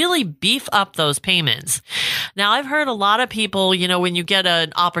really beef up those payments. Now, I've heard a lot of people, when you get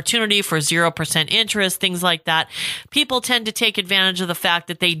an opportunity for 0% interest, things like that, people tend to take advantage of the fact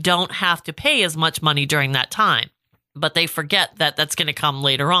that they don't have to pay as much money during that time. But they forget that that's going to come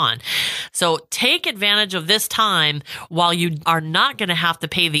later on. So take advantage of this time while you are not going to have to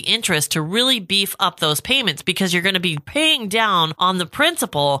pay the interest to really beef up those payments because you're going to be paying down on the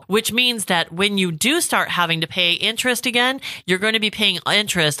principal, which means that when you do start having to pay interest again, you're going to be paying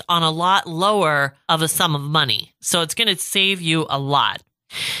interest on a lot lower of a sum of money. So it's going to save you a lot.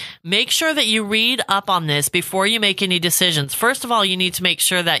 Make sure that you read up on this before you make any decisions. First of all, you need to make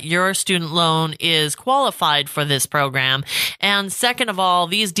sure that your student loan is qualified for this program. And second of all,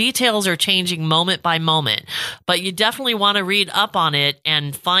 these details are changing moment by moment. But you definitely want to read up on it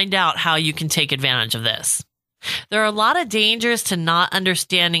and find out how you can take advantage of this. There are a lot of dangers to not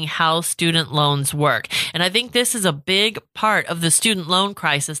understanding how student loans work. And I think this is a big part of the student loan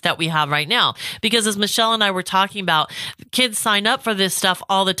crisis that we have right now. Because as Michele and I were talking about, kids sign up for this stuff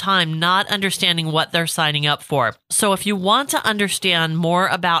all the time, not understanding what they're signing up for. So if you want to understand more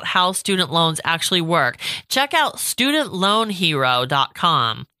about how student loans actually work, check out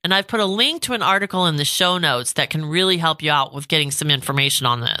studentloanhero.com. And I've put a link to an article in the show notes that can really help you out with getting some information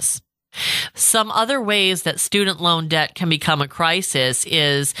on this. Some other ways that student loan debt can become a crisis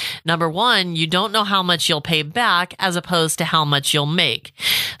is, number one, you don't know how much you'll pay back as opposed to how much you'll make.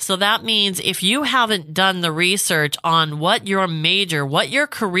 So that means if you haven't done the research on what your major, what your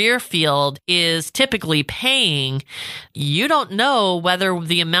career field is typically paying, you don't know whether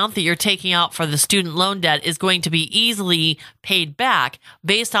the amount that you're taking out for the student loan debt is going to be easily paid back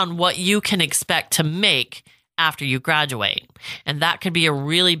based on what you can expect to make after you graduate. And that could be a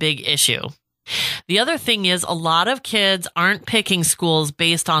really big issue. The other thing is a lot of kids aren't picking schools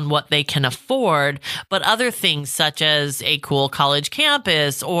based on what they can afford, but other things such as a cool college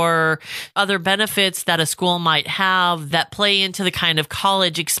campus or other benefits that a school might have that play into the kind of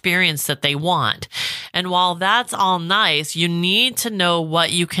college experience that they want. And while that's all nice, you need to know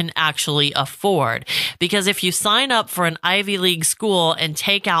what you can actually afford. Because if you sign up for an Ivy League school and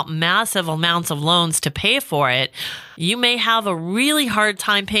take out massive amounts of loans to pay for it, you may have a really hard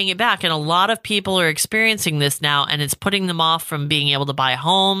time paying it back. And a lot of people are experiencing this now, and it's putting them off from being able to buy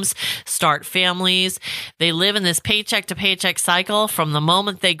homes, start families. They live in this paycheck to paycheck cycle from the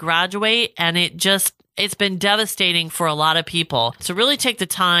moment they graduate, and it It's been devastating for a lot of people. So really take the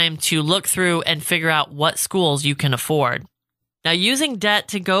time to look through and figure out what schools you can afford. Now, using debt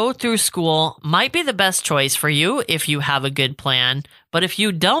to go through school might be the best choice for you if you have a good plan, but if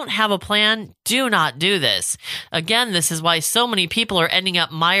you don't have a plan, do not do this. Again, this is why so many people are ending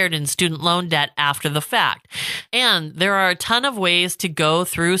up mired in student loan debt after the fact. And there are a ton of ways to go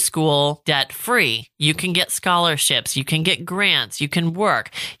through school debt-free. You can get scholarships, you can get grants, you can work,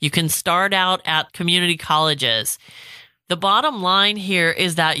 you can start out at community colleges. The bottom line here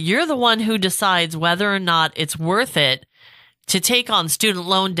is that you're the one who decides whether or not it's worth it to take on student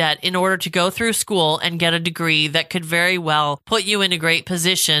loan debt in order to go through school and get a degree that could very well put you in a great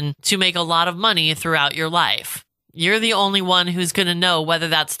position to make a lot of money throughout your life. You're the only one who's going to know whether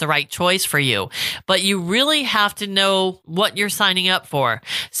that's the right choice for you, but you really have to know what you're signing up for.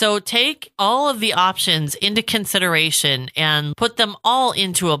 So take all of the options into consideration and put them all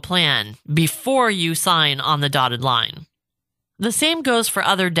into a plan before you sign on the dotted line. The same goes for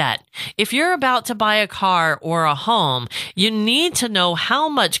other debt. If you're about to buy a car or a home, you need to know how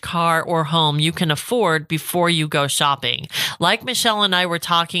much car or home you can afford before you go shopping. Like Michele and I were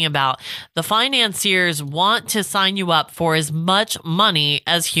talking about, the financiers want to sign you up for as much money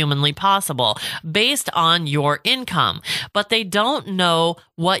as humanly possible based on your income, but they don't know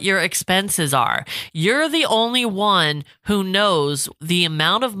what your expenses are. You're the only one who knows the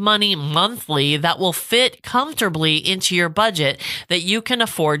amount of money monthly that will fit comfortably into your budget that you can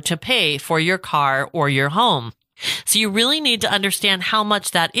afford to pay for your car or your home. So you really need to understand how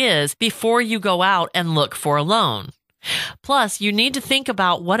much that is before you go out and look for a loan. Plus, you need to think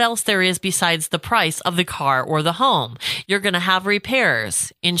about what else there is besides the price of the car or the home. You're going to have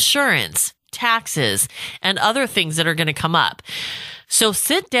repairs, insurance, taxes, and other things that are going to come up. So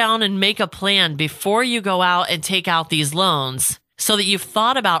sit down and make a plan before you go out and take out these loans, so that you've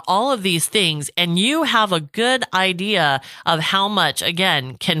thought about all of these things and you have a good idea of how much,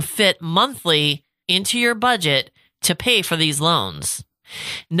 again, can fit monthly into your budget to pay for these loans.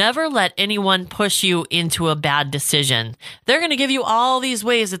 Never let anyone push you into a bad decision. They're going to give you all these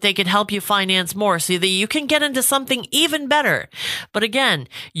ways that they can help you finance more so that you can get into something even better. But again,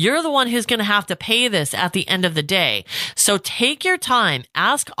 you're the one who's going to have to pay this at the end of the day. So take your time,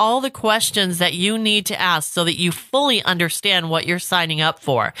 ask all the questions that you need to ask so that you fully understand what you're signing up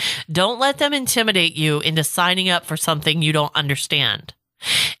for. Don't let them intimidate you into signing up for something you don't understand.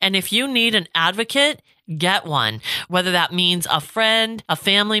 And if you need an advocate, get one, whether that means a friend, a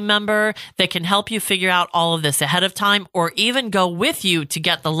family member that can help you figure out all of this ahead of time, or even go with you to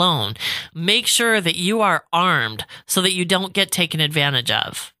get the loan. Make sure that you are armed so that you don't get taken advantage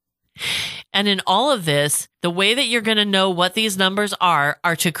of. And in all of this, the way that you're going to know what these numbers are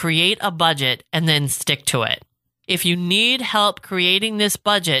to create a budget and then stick to it. If you need help creating this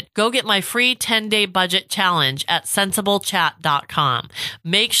budget, go get my free 10-day budget challenge at sensiblechat.com.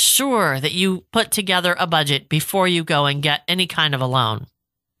 Make sure that you put together a budget before you go and get any kind of a loan.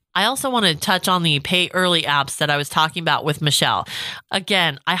 I also want to touch on the pay early apps that I was talking about with Michele.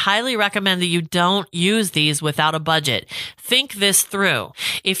 Again, I highly recommend that you don't use these without a budget. Think this through.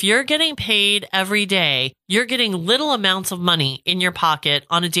 If you're getting paid every day, you're getting little amounts of money in your pocket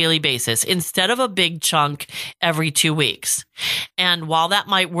on a daily basis instead of a big chunk every 2 weeks. And while that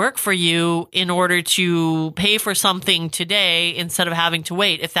might work for you in order to pay for something today instead of having to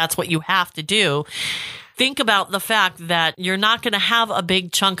wait, if that's what you have to do, think about the fact that you're not going to have a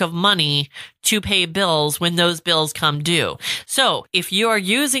big chunk of money to pay bills when those bills come due. So if you are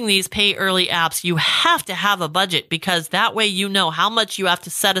using these pay early apps, you have to have a budget, because that way you know how much you have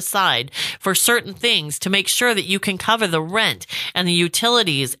to set aside for certain things to make sure that you can cover the rent and the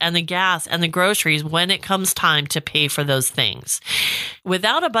utilities and the gas and the groceries when it comes time to pay for those things.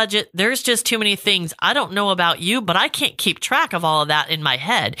 Without a budget, there's just too many things. I don't know about you, but I can't keep track of all of that in my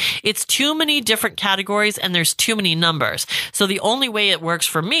head. It's too many different categories and there's too many numbers. So the only way it works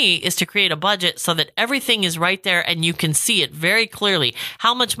for me is to create a budget so that everything is right there and you can see it very clearly.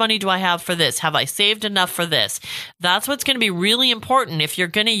 How much money do I have for this? Have I saved enough for this? That's what's going to be really important if you're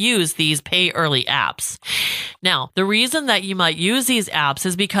going to use these pay early apps. Now, the reason that you might use these apps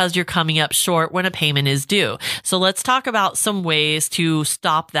is because you're coming up short when a payment is due. So let's talk about some ways to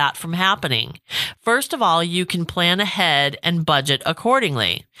stop that from happening. First of all, you can plan ahead and budget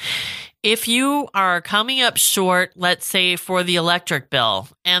accordingly. If you are coming up short, let's say for the electric bill,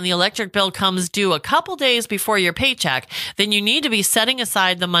 and the electric bill comes due a couple days before your paycheck, then you need to be setting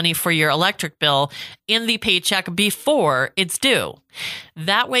aside the money for your electric bill in the paycheck before it's due.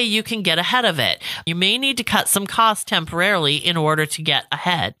 That way you can get ahead of it. You may need to cut some costs temporarily in order to get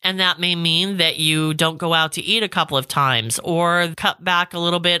ahead. And that may mean that you don't go out to eat a couple of times or cut back a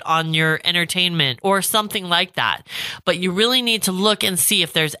little bit on your entertainment or something like that. But you really need to look and see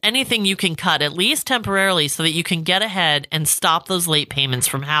if there's anything you can cut, at least temporarily, so that you can get ahead and stop those late payments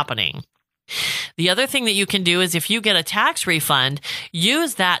from happening. The other thing that you can do is if you get a tax refund,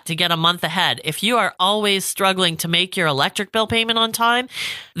 use that to get a month ahead. If you are always struggling to make your electric bill payment on time,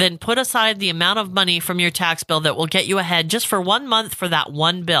 then put aside the amount of money from your tax bill that will get you ahead just for 1 month for that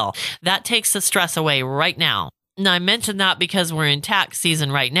one bill. That takes the stress away right now. Now, I mentioned that because we're in tax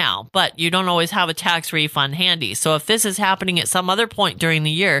season right now, but you don't always have a tax refund handy. So if this is happening at some other point during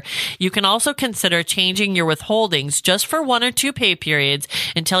the year, you can also consider changing your withholdings just for 1 or 2 pay periods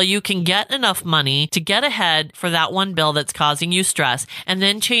until you can get enough money to get ahead for that one bill that's causing you stress, and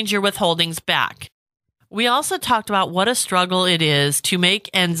then change your withholdings back. We also talked about what a struggle it is to make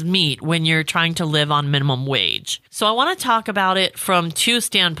ends meet when you're trying to live on minimum wage. So I want to talk about it from 2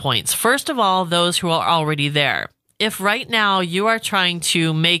 standpoints. First of all, those who are already there. If right now you are trying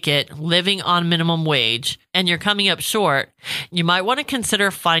to make it living on minimum wage and you're coming up short, you might want to consider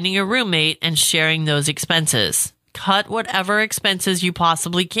finding a roommate and sharing those expenses. Cut whatever expenses you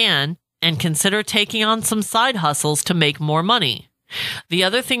possibly can and consider taking on some side hustles to make more money. The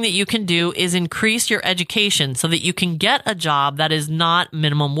other thing that you can do is increase your education so that you can get a job that is not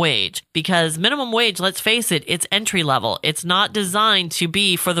minimum wage. Because minimum wage, let's face it, it's entry level. It's not designed to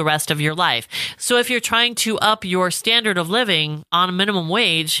be for the rest of your life. So if you're trying to up your standard of living on a minimum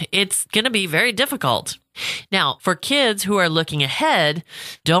wage, it's going to be very difficult. Now, for kids who are looking ahead,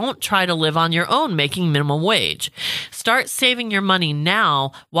 don't try to live on your own making minimum wage. Start saving your money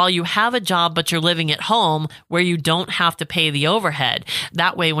now while you have a job but you're living at home where you don't have to pay the overhead.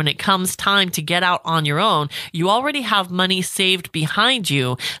 That way, when it comes time to get out on your own, you already have money saved behind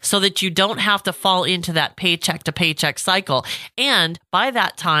you so that you don't have to fall into that paycheck to paycheck cycle. And by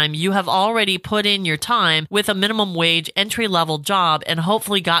that time, you have already put in your time with a minimum wage entry level job and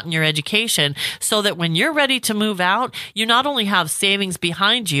hopefully gotten your education so that when you're ready to move out, you not only have savings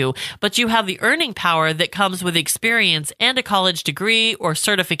behind you, but you have the earning power that comes with experience and a college degree or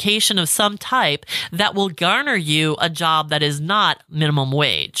certification of some type that will garner you a job that is not minimum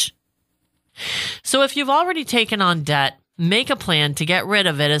wage. So if you've already taken on debt, make a plan to get rid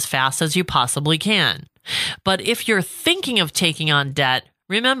of it as fast as you possibly can. But if you're thinking of taking on debt,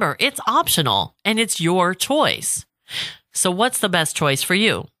 remember, it's optional and it's your choice. So what's the best choice for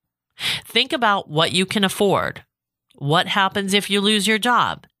you? Think about what you can afford. What happens if you lose your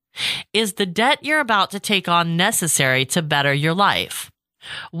job? Is the debt you're about to take on necessary to better your life?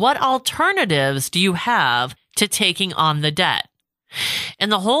 What alternatives do you have to taking on the debt?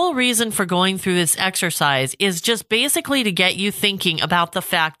 And the whole reason for going through this exercise is just basically to get you thinking about the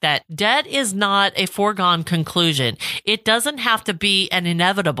fact that debt is not a foregone conclusion. It doesn't have to be an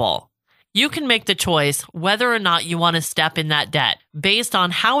inevitable. You can make the choice whether or not you want to step in that debt based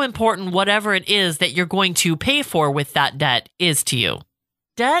on how important whatever it is that you're going to pay for with that debt is to you.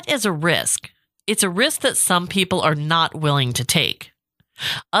 Debt is a risk. It's a risk that some people are not willing to take.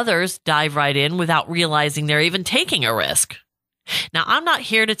 Others dive right in without realizing they're even taking a risk. Now, I'm not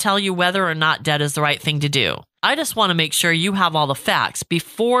here to tell you whether or not debt is the right thing to do. I just want to make sure you have all the facts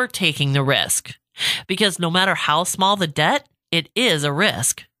before taking the risk. Because no matter how small the debt, it is a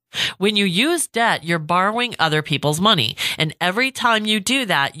risk. When you use debt, you're borrowing other people's money. And every time you do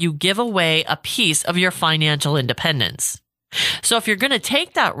that, you give away a piece of your financial independence. So if you're going to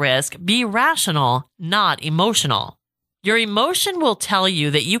take that risk, be rational, not emotional. Your emotion will tell you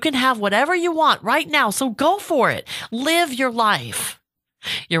that you can have whatever you want right now, so go for it. Live your life.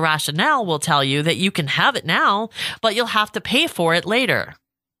 Your rationale will tell you that you can have it now, but you'll have to pay for it later.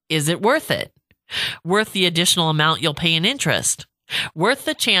 Is it worth it? Worth the additional amount you'll pay in interest? Worth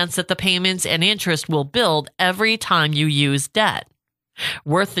the chance that the payments and interest will build every time you use debt?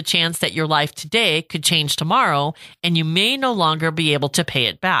 Worth the chance that your life today could change tomorrow and you may no longer be able to pay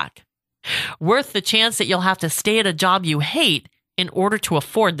it back? Worth the chance that you'll have to stay at a job you hate in order to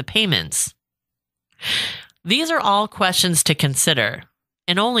afford the payments? These are all questions to consider,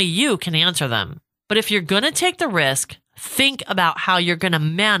 and only you can answer them. But if you're going to take the risk, think about how you're going to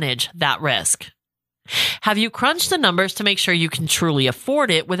manage that risk. Have you crunched the numbers to make sure you can truly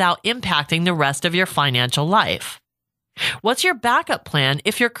afford it without impacting the rest of your financial life? What's your backup plan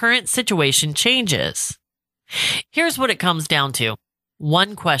if your current situation changes? Here's what it comes down to.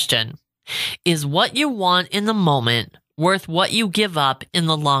 One question. Is what you want in the moment worth what you give up in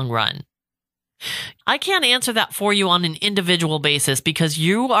the long run? I can't answer that for you on an individual basis because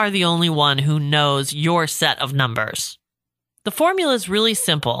you are the only one who knows your set of numbers. The formula is really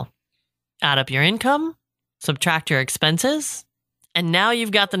simple. Add up your income, subtract your expenses, and now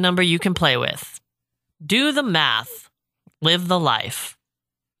you've got the number you can play with. Do the math. Live the life.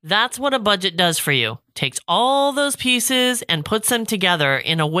 That's what a budget does for you. Takes all those pieces and puts them together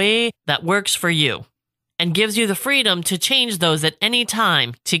in a way that works for you and gives you the freedom to change those at any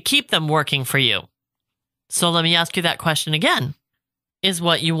time to keep them working for you. So let me ask you that question again. Is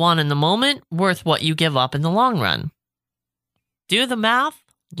what you want in the moment worth what you give up in the long run? Do the math,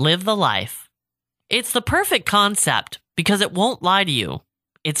 live the life. It's the perfect concept because it won't lie to you.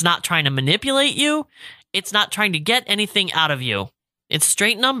 It's not trying to manipulate you. It's not trying to get anything out of you. It's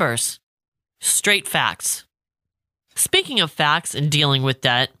straight numbers, straight facts. Speaking of facts and dealing with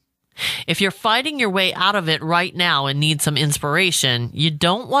debt, if you're fighting your way out of it right now and need some inspiration, you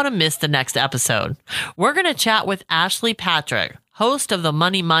don't want to miss the next episode. We're going to chat with Ashley Patrick, host of the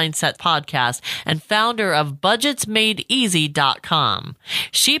Money Mindset podcast and founder of budgetsmadeeasy.com.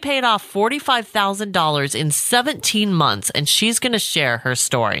 She paid off $45,000 in 17 months, and she's going to share her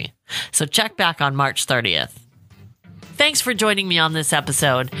story. So check back on March 30th. Thanks for joining me on this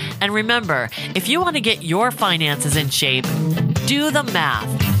episode. And remember, if you want to get your finances in shape, do the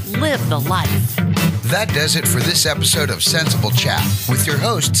math, live the life. That does it for this episode of Sensible Chat with your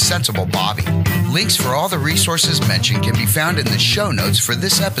host, Sensible Bobby. Links for all the resources mentioned can be found in the show notes for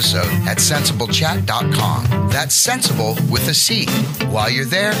this episode at sensible.chat.com. That's sensible with a C. While you're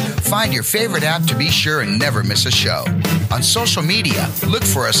there, find your favorite app to be sure and never miss a show. On social media, look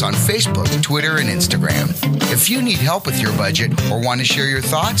for us on Facebook, Twitter, and Instagram. If you need help with your budget or want to share your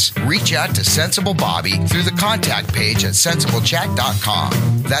thoughts, reach out to Sensible Bobby through the contact page at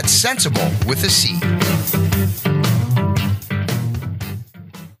sensible.chat.com. That's sensible with a C.